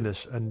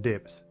clearness and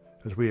depth,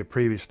 as we have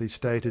previously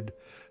stated,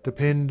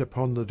 depend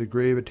upon the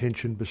degree of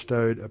attention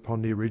bestowed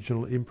upon the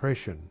original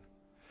impression.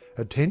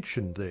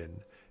 Attention,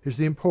 then, is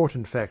the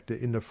important factor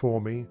in the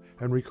forming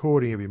and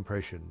recording of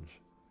impressions.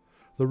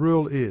 The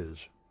rule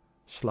is: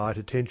 slight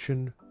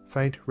attention,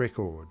 faint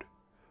record;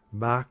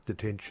 marked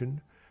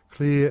attention,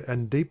 clear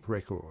and deep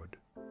record.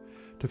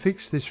 To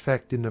fix this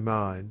fact in the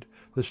mind,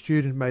 the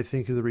student may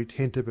think of the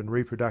retentive and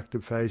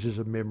reproductive phases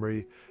of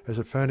memory as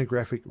a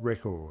phonographic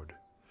record.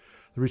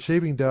 The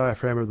receiving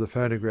diaphragm of the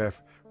phonograph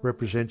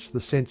represents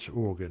the sense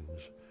organs,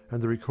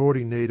 and the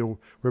recording needle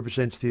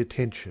represents the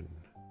attention.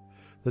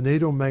 The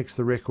needle makes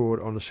the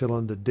record on the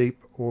cylinder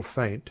deep or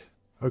faint,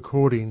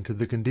 according to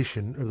the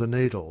condition of the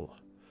needle.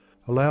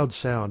 A loud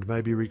sound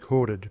may be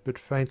recorded but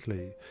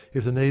faintly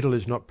if the needle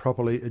is not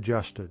properly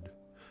adjusted.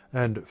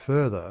 And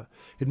further,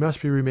 it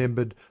must be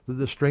remembered that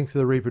the strength of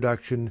the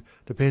reproduction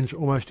depends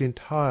almost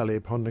entirely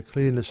upon the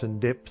clearness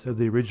and depth of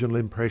the original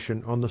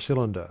impression on the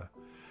cylinder.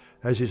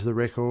 As is the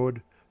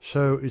record,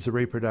 so is the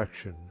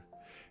reproduction.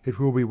 It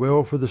will be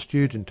well for the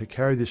student to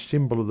carry this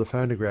symbol of the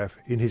phonograph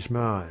in his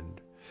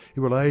mind. It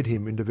will aid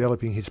him in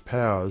developing his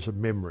powers of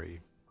memory.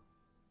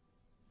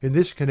 In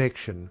this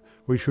connection,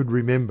 we should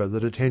remember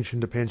that attention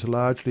depends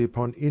largely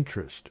upon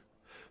interest.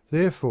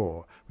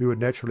 Therefore, we would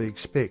naturally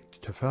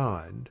expect to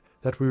find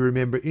that we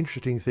remember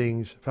interesting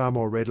things far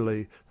more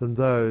readily than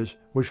those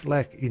which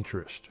lack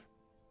interest.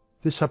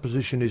 This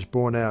supposition is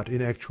borne out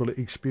in actual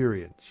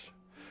experience.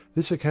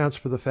 This accounts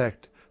for the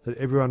fact that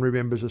everyone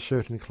remembers a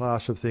certain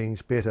class of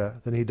things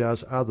better than he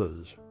does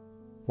others.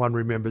 One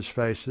remembers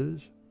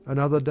faces,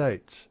 another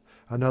dates,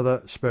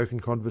 another spoken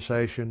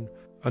conversation,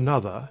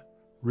 another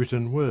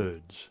written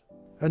words,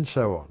 and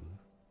so on.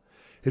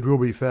 It will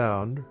be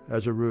found,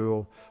 as a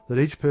rule, that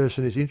each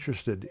person is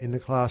interested in the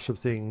class of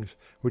things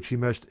which he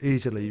most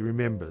easily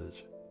remembers.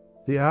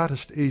 The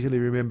artist easily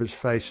remembers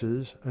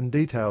faces and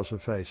details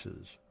of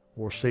faces,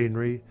 or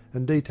scenery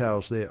and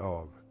details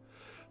thereof.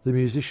 The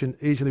musician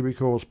easily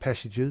recalls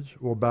passages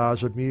or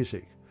bars of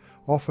music,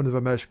 often of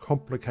a most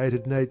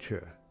complicated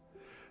nature.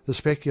 The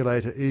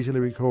speculator easily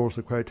recalls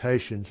the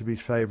quotations of his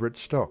favourite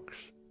stocks.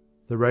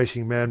 The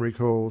racing man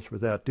recalls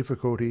without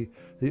difficulty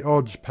the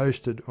odds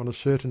posted on a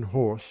certain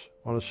horse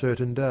on a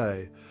certain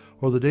day,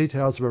 or the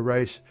details of a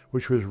race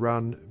which was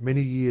run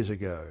many years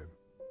ago.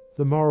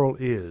 The moral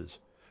is: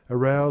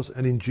 arouse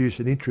and induce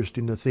an interest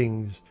in the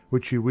things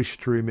which you wish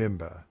to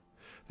remember.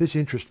 This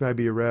interest may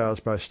be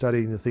aroused by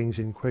studying the things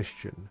in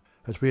question,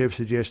 as we have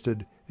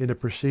suggested in a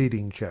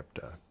preceding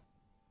chapter.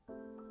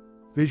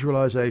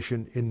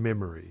 Visualization in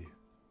memory.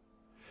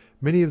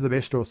 Many of the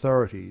best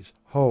authorities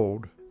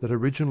hold that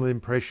original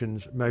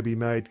impressions may be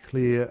made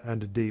clear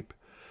and deep,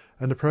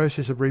 and the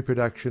process of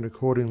reproduction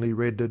accordingly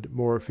rendered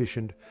more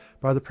efficient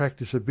by the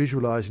practice of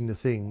visualizing the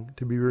thing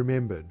to be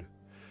remembered.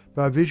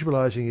 By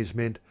visualizing is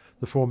meant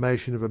the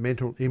formation of a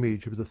mental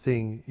image of the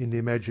thing in the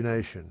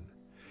imagination.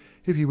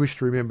 If you wish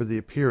to remember the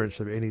appearance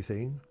of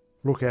anything,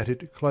 look at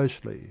it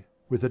closely,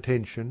 with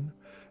attention,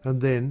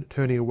 and then,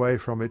 turning away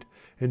from it,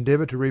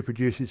 endeavor to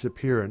reproduce its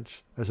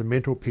appearance as a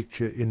mental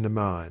picture in the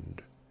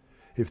mind.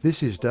 If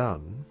this is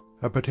done,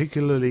 a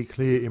particularly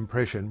clear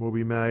impression will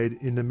be made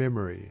in the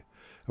memory,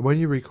 and when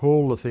you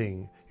recall the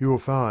thing you will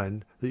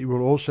find that you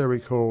will also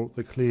recall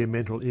the clear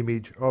mental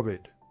image of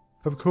it.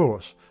 Of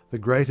course, the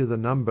greater the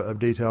number of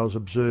details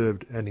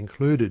observed and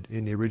included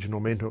in the original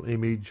mental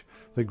image,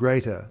 the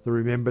greater the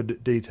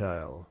remembered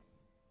detail.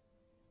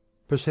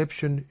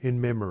 Perception in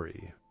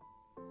memory.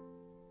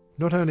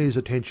 Not only is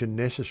attention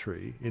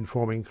necessary in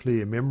forming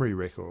clear memory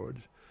records,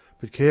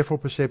 but careful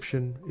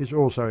perception is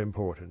also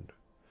important.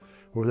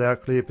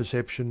 Without clear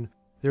perception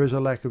there is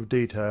a lack of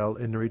detail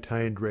in the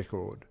retained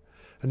record,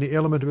 and the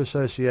element of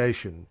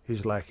association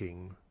is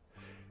lacking.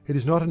 It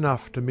is not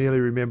enough to merely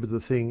remember the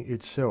thing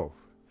itself.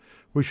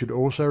 We should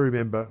also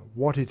remember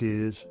what it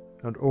is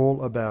and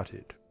all about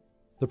it.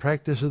 The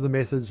practice of the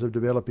methods of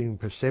developing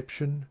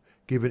perception,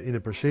 given in a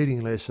preceding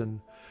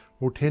lesson,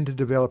 will tend to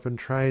develop and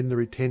train the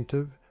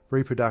retentive,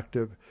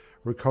 reproductive,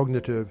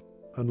 recognitive,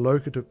 and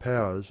locative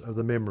powers of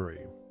the memory.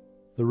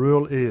 The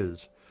rule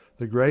is,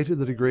 the greater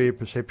the degree of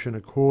perception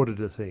accorded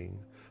a thing,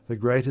 the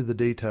greater the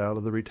detail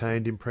of the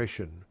retained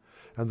impression,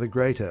 and the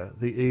greater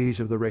the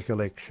ease of the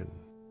recollection.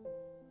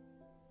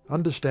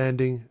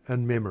 Understanding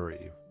and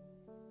memory.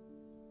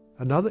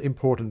 Another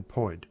important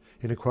point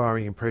in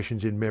acquiring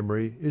impressions in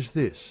memory is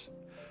this,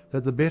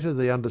 that the better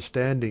the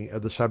understanding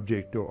of the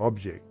subject or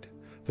object,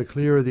 the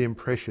clearer the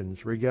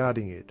impressions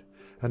regarding it,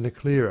 and the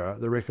clearer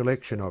the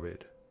recollection of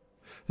it.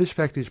 This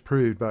fact is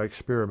proved by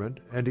experiment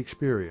and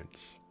experience.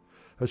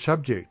 A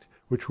subject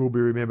which will be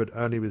remembered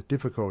only with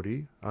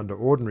difficulty under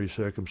ordinary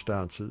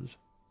circumstances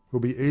will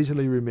be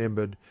easily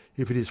remembered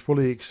if it is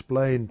fully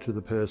explained to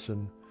the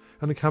person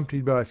and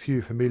accompanied by a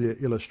few familiar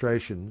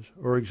illustrations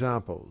or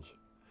examples.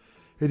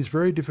 It is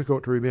very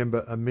difficult to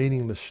remember a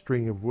meaningless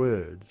string of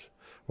words,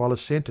 while a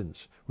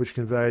sentence which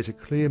conveys a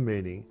clear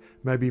meaning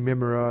may be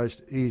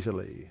memorized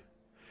easily.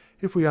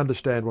 If we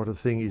understand what a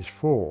thing is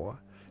for,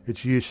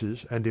 its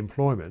uses and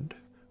employment,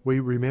 we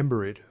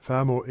remember it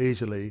far more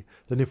easily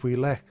than if we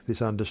lack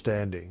this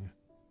understanding.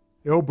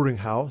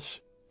 Elbringhaus,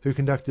 who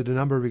conducted a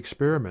number of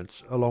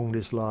experiments along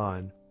this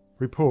line,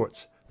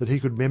 reports that he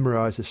could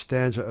memorize a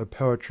stanza of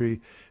poetry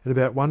in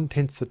about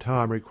 1/10 the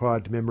time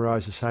required to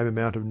memorize the same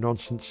amount of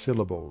nonsense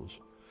syllables.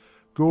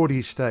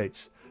 Gordy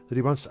states that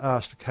he once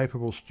asked a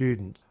capable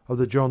student of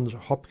the Johns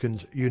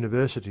Hopkins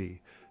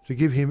University to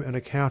give him an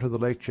account of the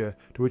lecture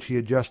to which he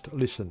had just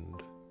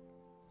listened.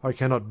 "I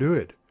cannot do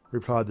it,"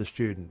 replied the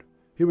student.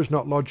 "It was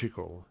not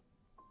logical."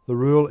 The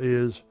rule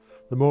is,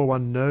 the more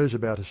one knows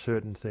about a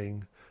certain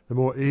thing, the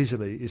more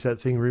easily is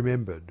that thing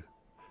remembered.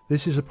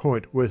 This is a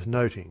point worth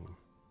noting.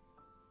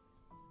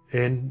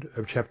 End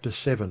of chapter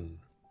 7.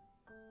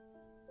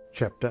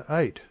 Chapter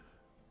 8.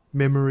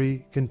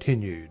 Memory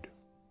continued.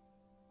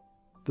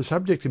 The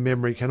subject of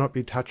memory cannot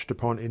be touched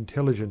upon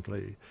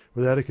intelligently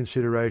without a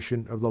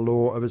consideration of the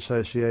law of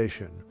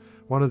association,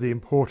 one of the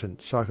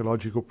important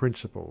psychological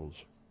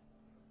principles.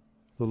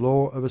 The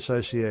law of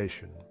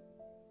association.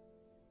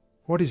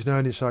 What is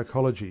known in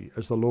psychology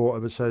as the law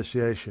of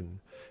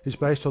association is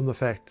based on the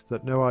fact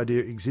that no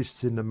idea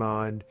exists in the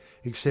mind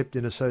except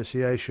in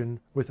association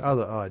with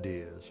other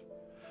ideas.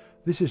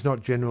 This is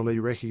not generally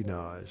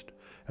recognized,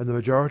 and the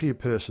majority of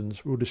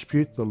persons will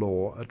dispute the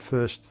law at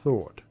first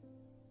thought.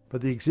 But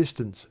the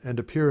existence and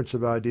appearance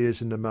of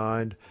ideas in the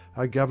mind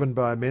are governed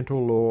by a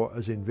mental law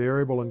as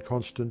invariable and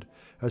constant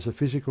as the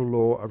physical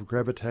law of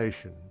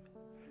gravitation.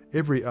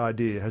 Every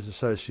idea has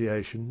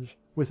associations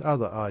with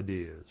other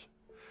ideas.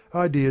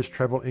 Ideas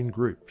travel in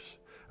groups,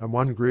 and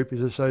one group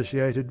is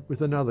associated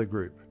with another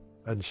group,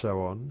 and so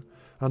on,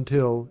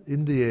 until,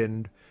 in the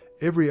end,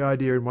 every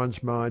idea in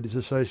one's mind is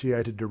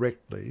associated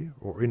directly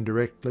or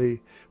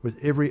indirectly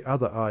with every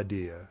other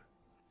idea.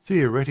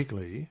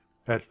 Theoretically,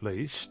 at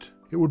least,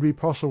 it would be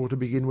possible to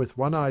begin with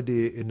one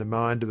idea in the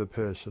mind of a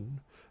person,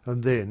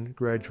 and then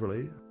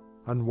gradually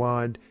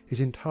unwind his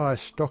entire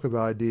stock of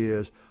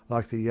ideas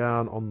like the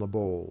yarn on the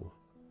ball.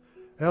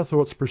 Our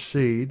thoughts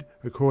proceed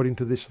according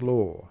to this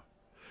law.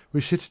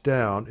 We sit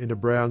down in a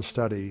brown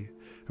study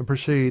and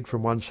proceed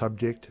from one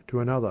subject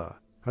to another,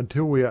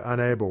 until we are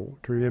unable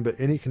to remember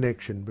any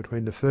connection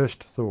between the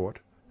first thought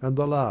and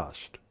the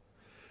last.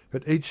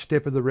 But each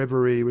step of the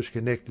reverie was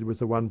connected with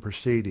the one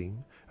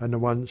preceding and the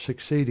one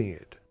succeeding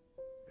it.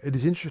 It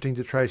is interesting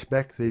to trace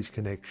back these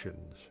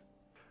connections.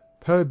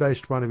 Poe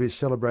based one of his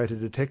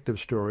celebrated detective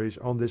stories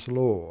on this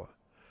law.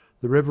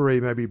 The reverie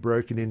may be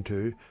broken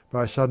into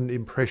by a sudden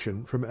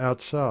impression from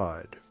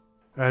outside,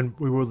 and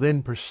we will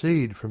then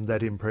proceed from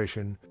that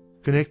impression,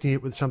 connecting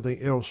it with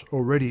something else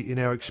already in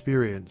our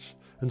experience,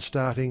 and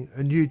starting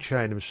a new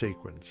chain of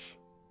sequence.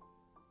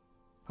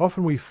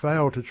 Often we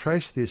fail to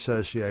trace the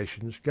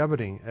associations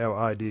governing our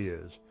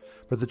ideas,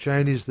 but the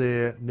chain is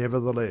there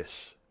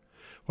nevertheless.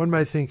 One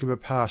may think of a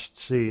past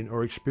scene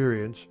or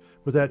experience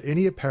without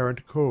any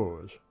apparent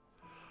cause.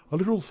 A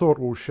little thought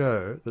will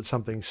show that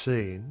something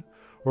seen,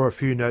 or a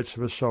few notes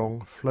of a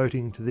song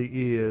floating to the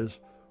ears,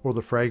 or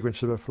the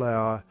fragrance of a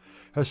flower,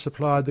 has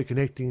supplied the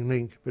connecting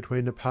link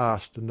between the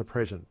past and the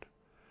present.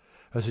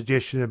 A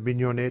suggestion of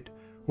mignonette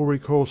will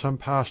recall some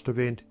past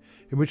event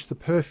in which the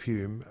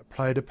perfume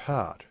played a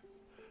part.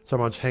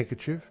 Someone's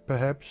handkerchief,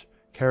 perhaps,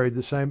 carried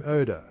the same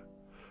odour.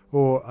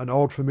 Or an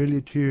old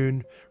familiar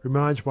tune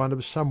reminds one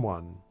of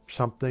someone,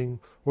 something,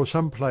 or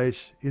some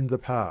place in the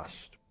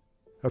past.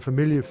 A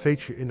familiar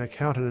feature in the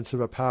countenance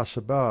of a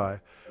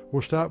passer-by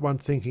will start one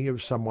thinking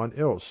of someone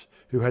else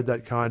who had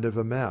that kind of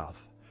a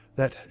mouth,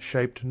 that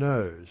shaped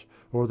nose,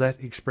 or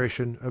that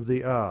expression of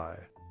the eye,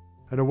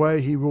 and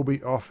away he will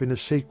be off in a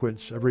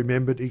sequence of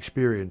remembered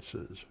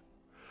experiences.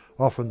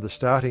 Often the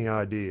starting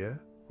idea,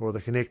 or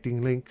the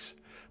connecting links,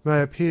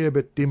 may appear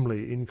but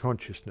dimly in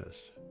consciousness,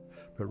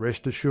 but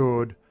rest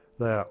assured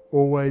they are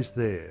always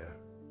there.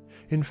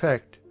 In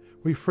fact,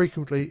 we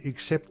frequently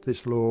accept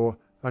this law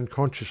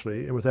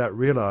unconsciously and without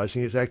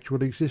realizing its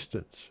actual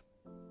existence.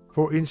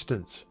 For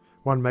instance,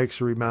 one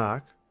makes a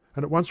remark,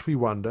 and at once we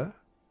wonder,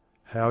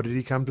 how did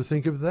he come to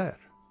think of that?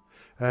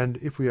 And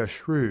if we are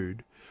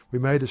shrewd, we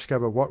may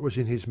discover what was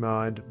in his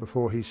mind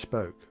before he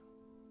spoke.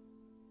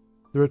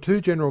 There are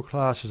two general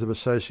classes of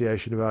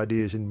association of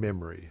ideas in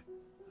memory.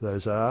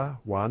 Those are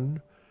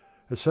 1.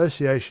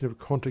 Association of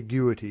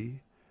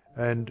contiguity,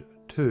 and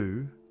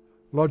 2.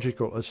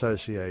 Logical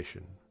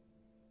association.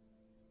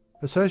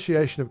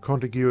 Association of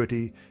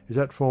contiguity is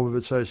that form of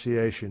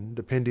association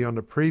depending on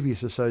the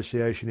previous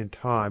association in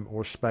time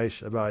or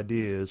space of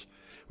ideas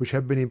which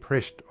have been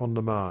impressed on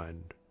the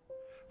mind.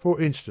 For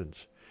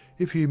instance,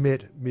 if you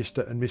met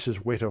Mr. and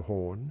Mrs.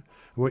 Wetterhorn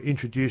and were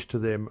introduced to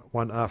them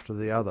one after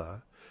the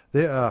other,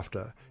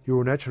 thereafter you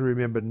will naturally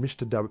remember Mr.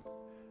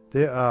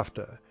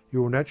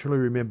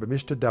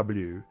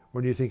 W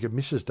when you think of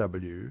Mrs.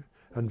 W,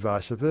 and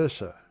vice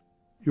versa.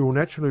 You will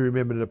naturally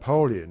remember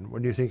Napoleon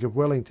when you think of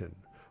Wellington,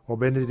 or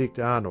Benedict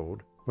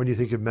Arnold when you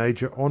think of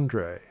Major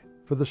Andre,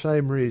 for the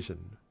same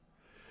reason.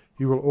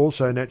 You will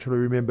also naturally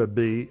remember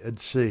B and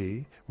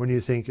C when you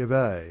think of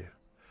A.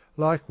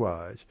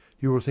 Likewise,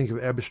 you will think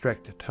of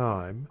abstract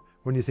time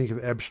when you think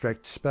of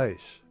abstract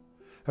space,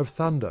 of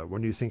thunder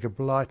when you think of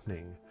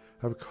lightning,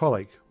 of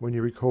colic when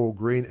you recall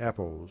green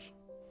apples,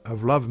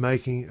 of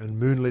love-making and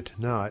moonlit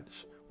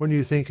nights when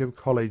you think of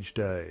college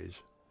days.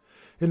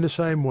 In the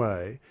same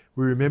way,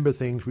 we remember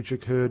things which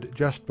occurred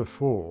just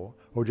before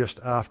or just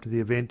after the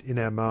event in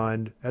our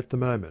mind at the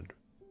moment,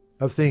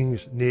 of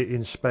things near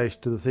in space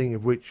to the thing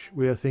of which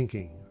we are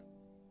thinking.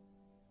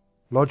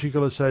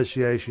 Logical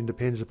association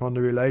depends upon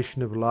the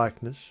relation of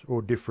likeness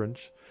or difference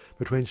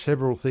between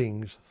several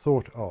things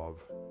thought of.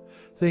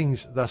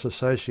 Things thus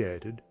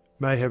associated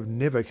may have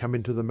never come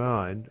into the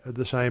mind at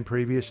the same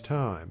previous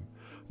time,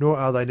 nor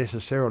are they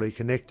necessarily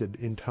connected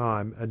in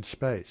time and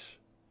space.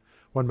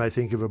 One may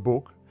think of a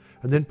book,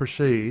 and then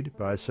proceed,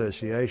 by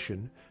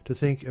association, to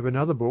think of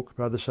another book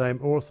by the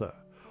same author,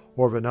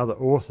 or of another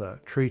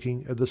author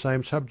treating of the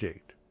same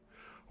subject.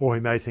 Or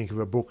he may think of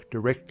a book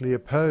directly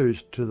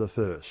opposed to the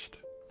first,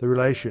 the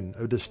relation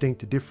of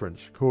distinct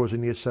difference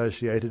causing the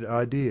associated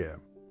idea.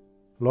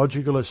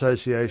 Logical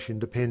association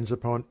depends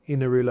upon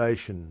inner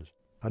relations,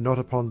 and not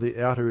upon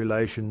the outer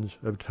relations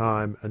of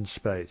time and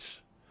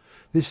space.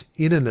 This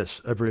innerness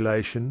of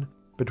relation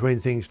between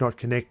things not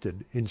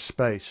connected in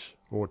space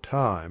or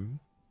time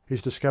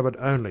is discovered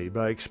only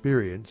by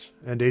experience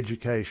and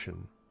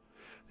education.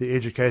 The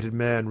educated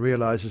man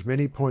realizes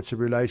many points of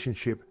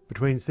relationship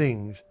between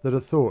things that are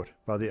thought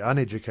by the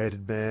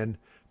uneducated man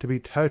to be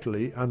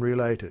totally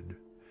unrelated.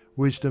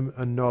 Wisdom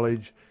and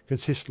knowledge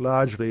consist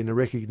largely in the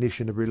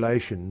recognition of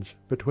relations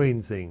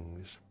between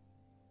things.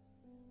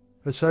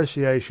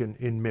 Association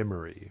in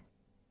memory.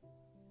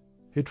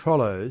 It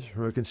follows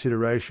from a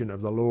consideration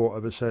of the law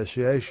of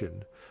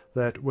association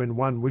that when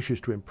one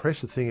wishes to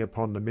impress a thing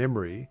upon the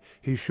memory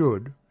he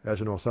should,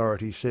 as an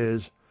authority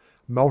says,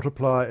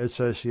 multiply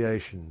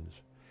associations.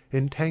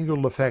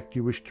 Entangle the fact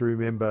you wish to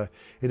remember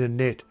in a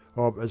net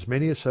of as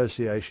many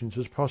associations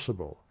as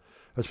possible,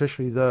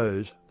 especially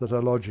those that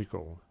are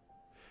logical.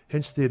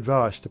 Hence the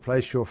advice to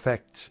place your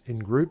facts in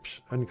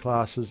groups and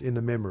classes in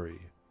the memory.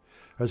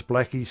 As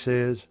Blackie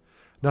says,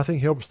 nothing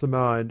helps the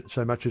mind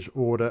so much as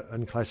order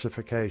and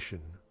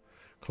classification.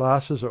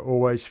 Classes are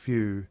always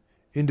few,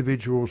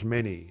 individuals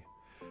many.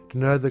 To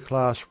know the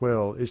class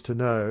well is to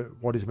know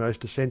what is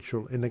most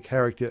essential in the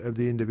character of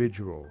the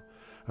individual,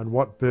 and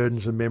what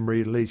burdens the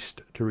memory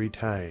least to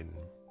retain.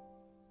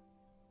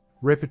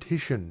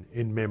 Repetition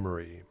in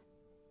memory.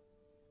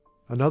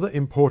 Another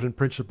important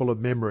principle of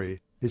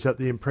memory is that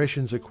the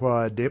impressions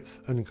acquire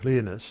depth and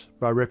clearness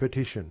by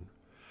repetition.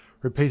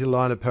 Repeat a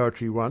line of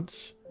poetry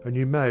once, and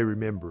you may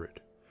remember it.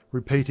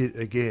 Repeat it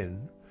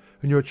again,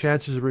 and your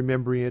chances of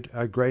remembering it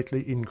are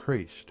greatly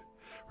increased.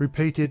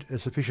 Repeat it a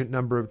sufficient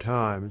number of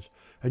times,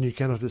 and you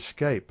cannot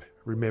escape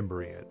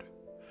remembering it.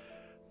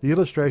 The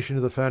illustration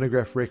of the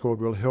phonograph record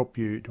will help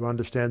you to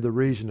understand the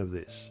reason of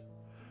this.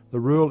 The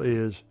rule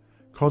is,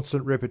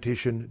 constant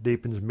repetition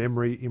deepens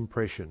memory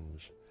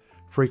impressions.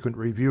 Frequent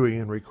reviewing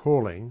and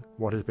recalling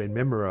what has been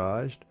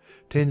memorized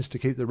tends to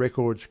keep the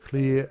records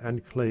clear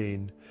and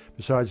clean,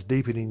 besides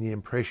deepening the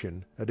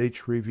impression at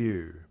each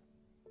review.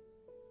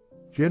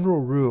 General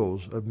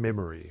rules of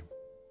memory.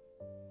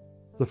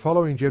 The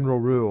following general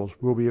rules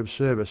will be of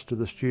service to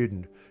the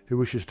student who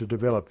wishes to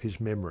develop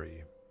his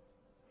memory.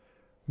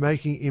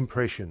 Making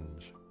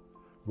impressions.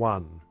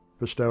 1.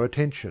 Bestow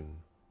attention.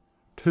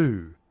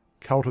 2.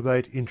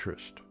 Cultivate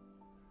interest.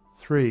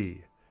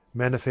 3.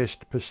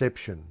 Manifest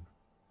perception.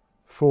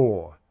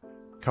 4.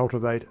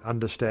 Cultivate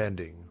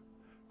understanding.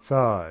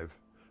 5.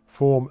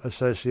 Form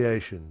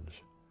associations.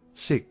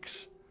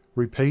 6.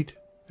 Repeat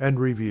and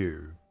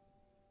review.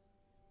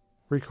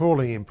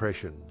 Recalling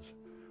impressions.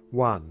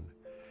 1.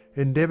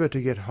 Endeavour to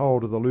get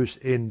hold of the loose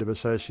end of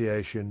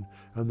association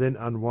and then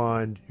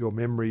unwind your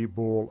memory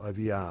ball of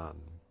yarn.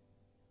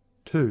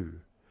 2.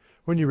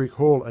 When you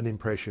recall an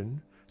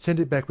impression, send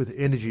it back with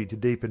energy to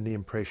deepen the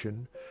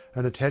impression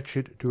and attach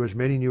it to as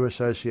many new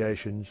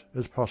associations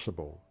as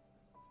possible.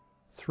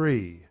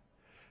 3.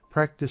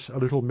 Practice a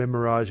little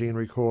memorizing and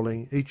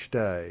recalling each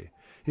day,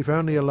 if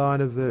only a line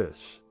of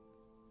verse.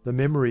 The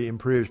memory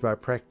improves by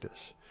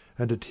practice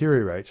and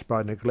deteriorates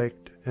by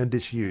neglect and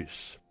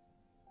disuse.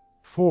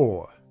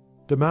 4.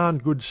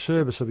 Demand good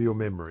service of your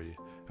memory,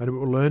 and it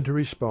will learn to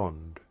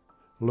respond.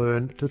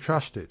 Learn to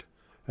trust it,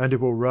 and it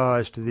will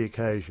rise to the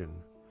occasion.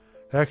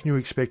 How can you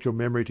expect your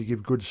memory to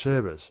give good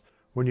service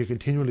when you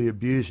continually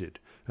abuse it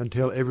and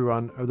tell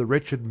everyone of the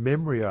wretched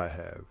memory I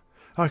have?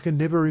 I can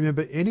never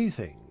remember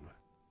anything.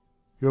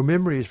 Your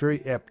memory is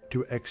very apt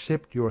to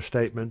accept your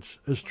statements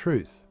as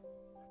truth.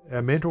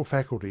 Our mental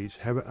faculties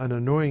have an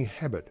annoying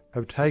habit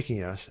of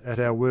taking us at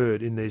our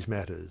word in these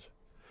matters.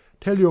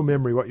 Tell your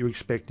memory what you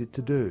expect it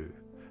to do,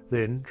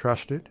 then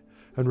trust it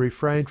and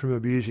refrain from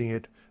abusing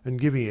it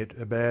and giving it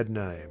a bad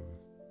name.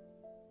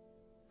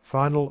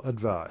 Final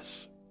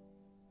advice.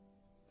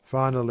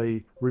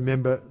 Finally,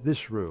 remember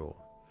this rule.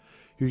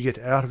 You get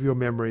out of your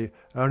memory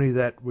only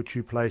that which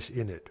you place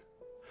in it.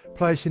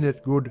 Place in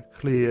it good,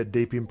 clear,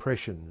 deep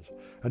impressions,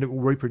 and it will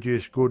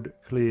reproduce good,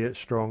 clear,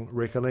 strong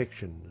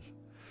recollections.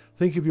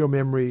 Think of your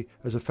memory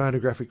as a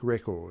phonographic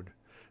record,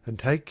 and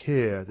take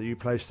care that you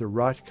place the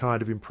right kind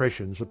of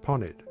impressions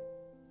upon it.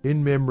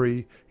 In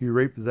memory you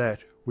reap that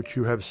which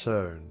you have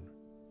sown.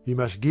 You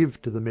must give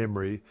to the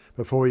memory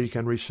before you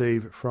can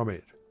receive from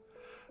it.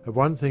 Of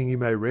one thing you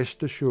may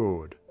rest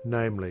assured,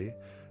 namely,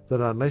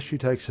 that unless you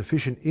take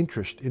sufficient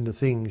interest in the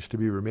things to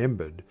be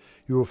remembered,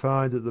 you will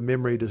find that the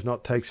memory does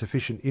not take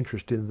sufficient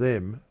interest in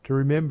them to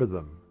remember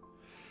them.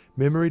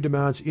 Memory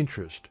demands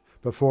interest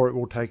before it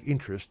will take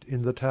interest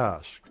in the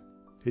task.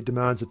 It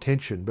demands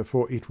attention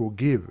before it will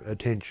give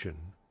attention.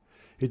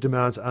 It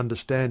demands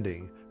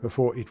understanding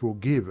before it will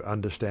give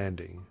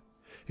understanding.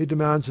 It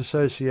demands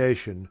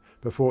association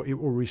before it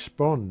will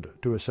respond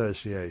to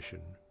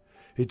association.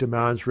 It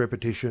demands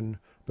repetition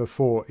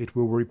before it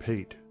will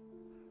repeat.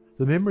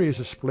 The memory is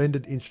a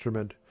splendid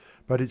instrument,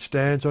 but it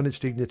stands on its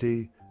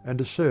dignity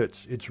and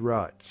asserts its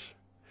rights.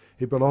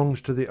 It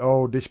belongs to the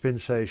old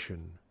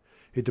dispensation.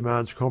 It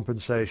demands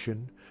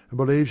compensation and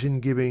believes in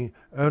giving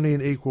only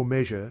in equal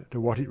measure to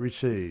what it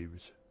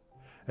receives.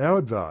 Our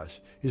advice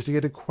is to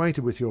get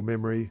acquainted with your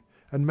memory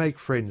and make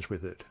friends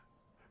with it.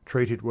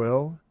 Treat it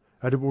well,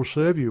 and it will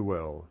serve you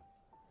well,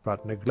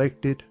 but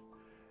neglect it,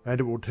 and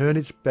it will turn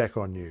its back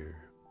on you.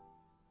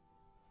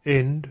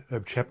 End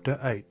of chapter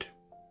 8.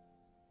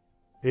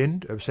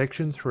 End of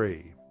section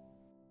 3.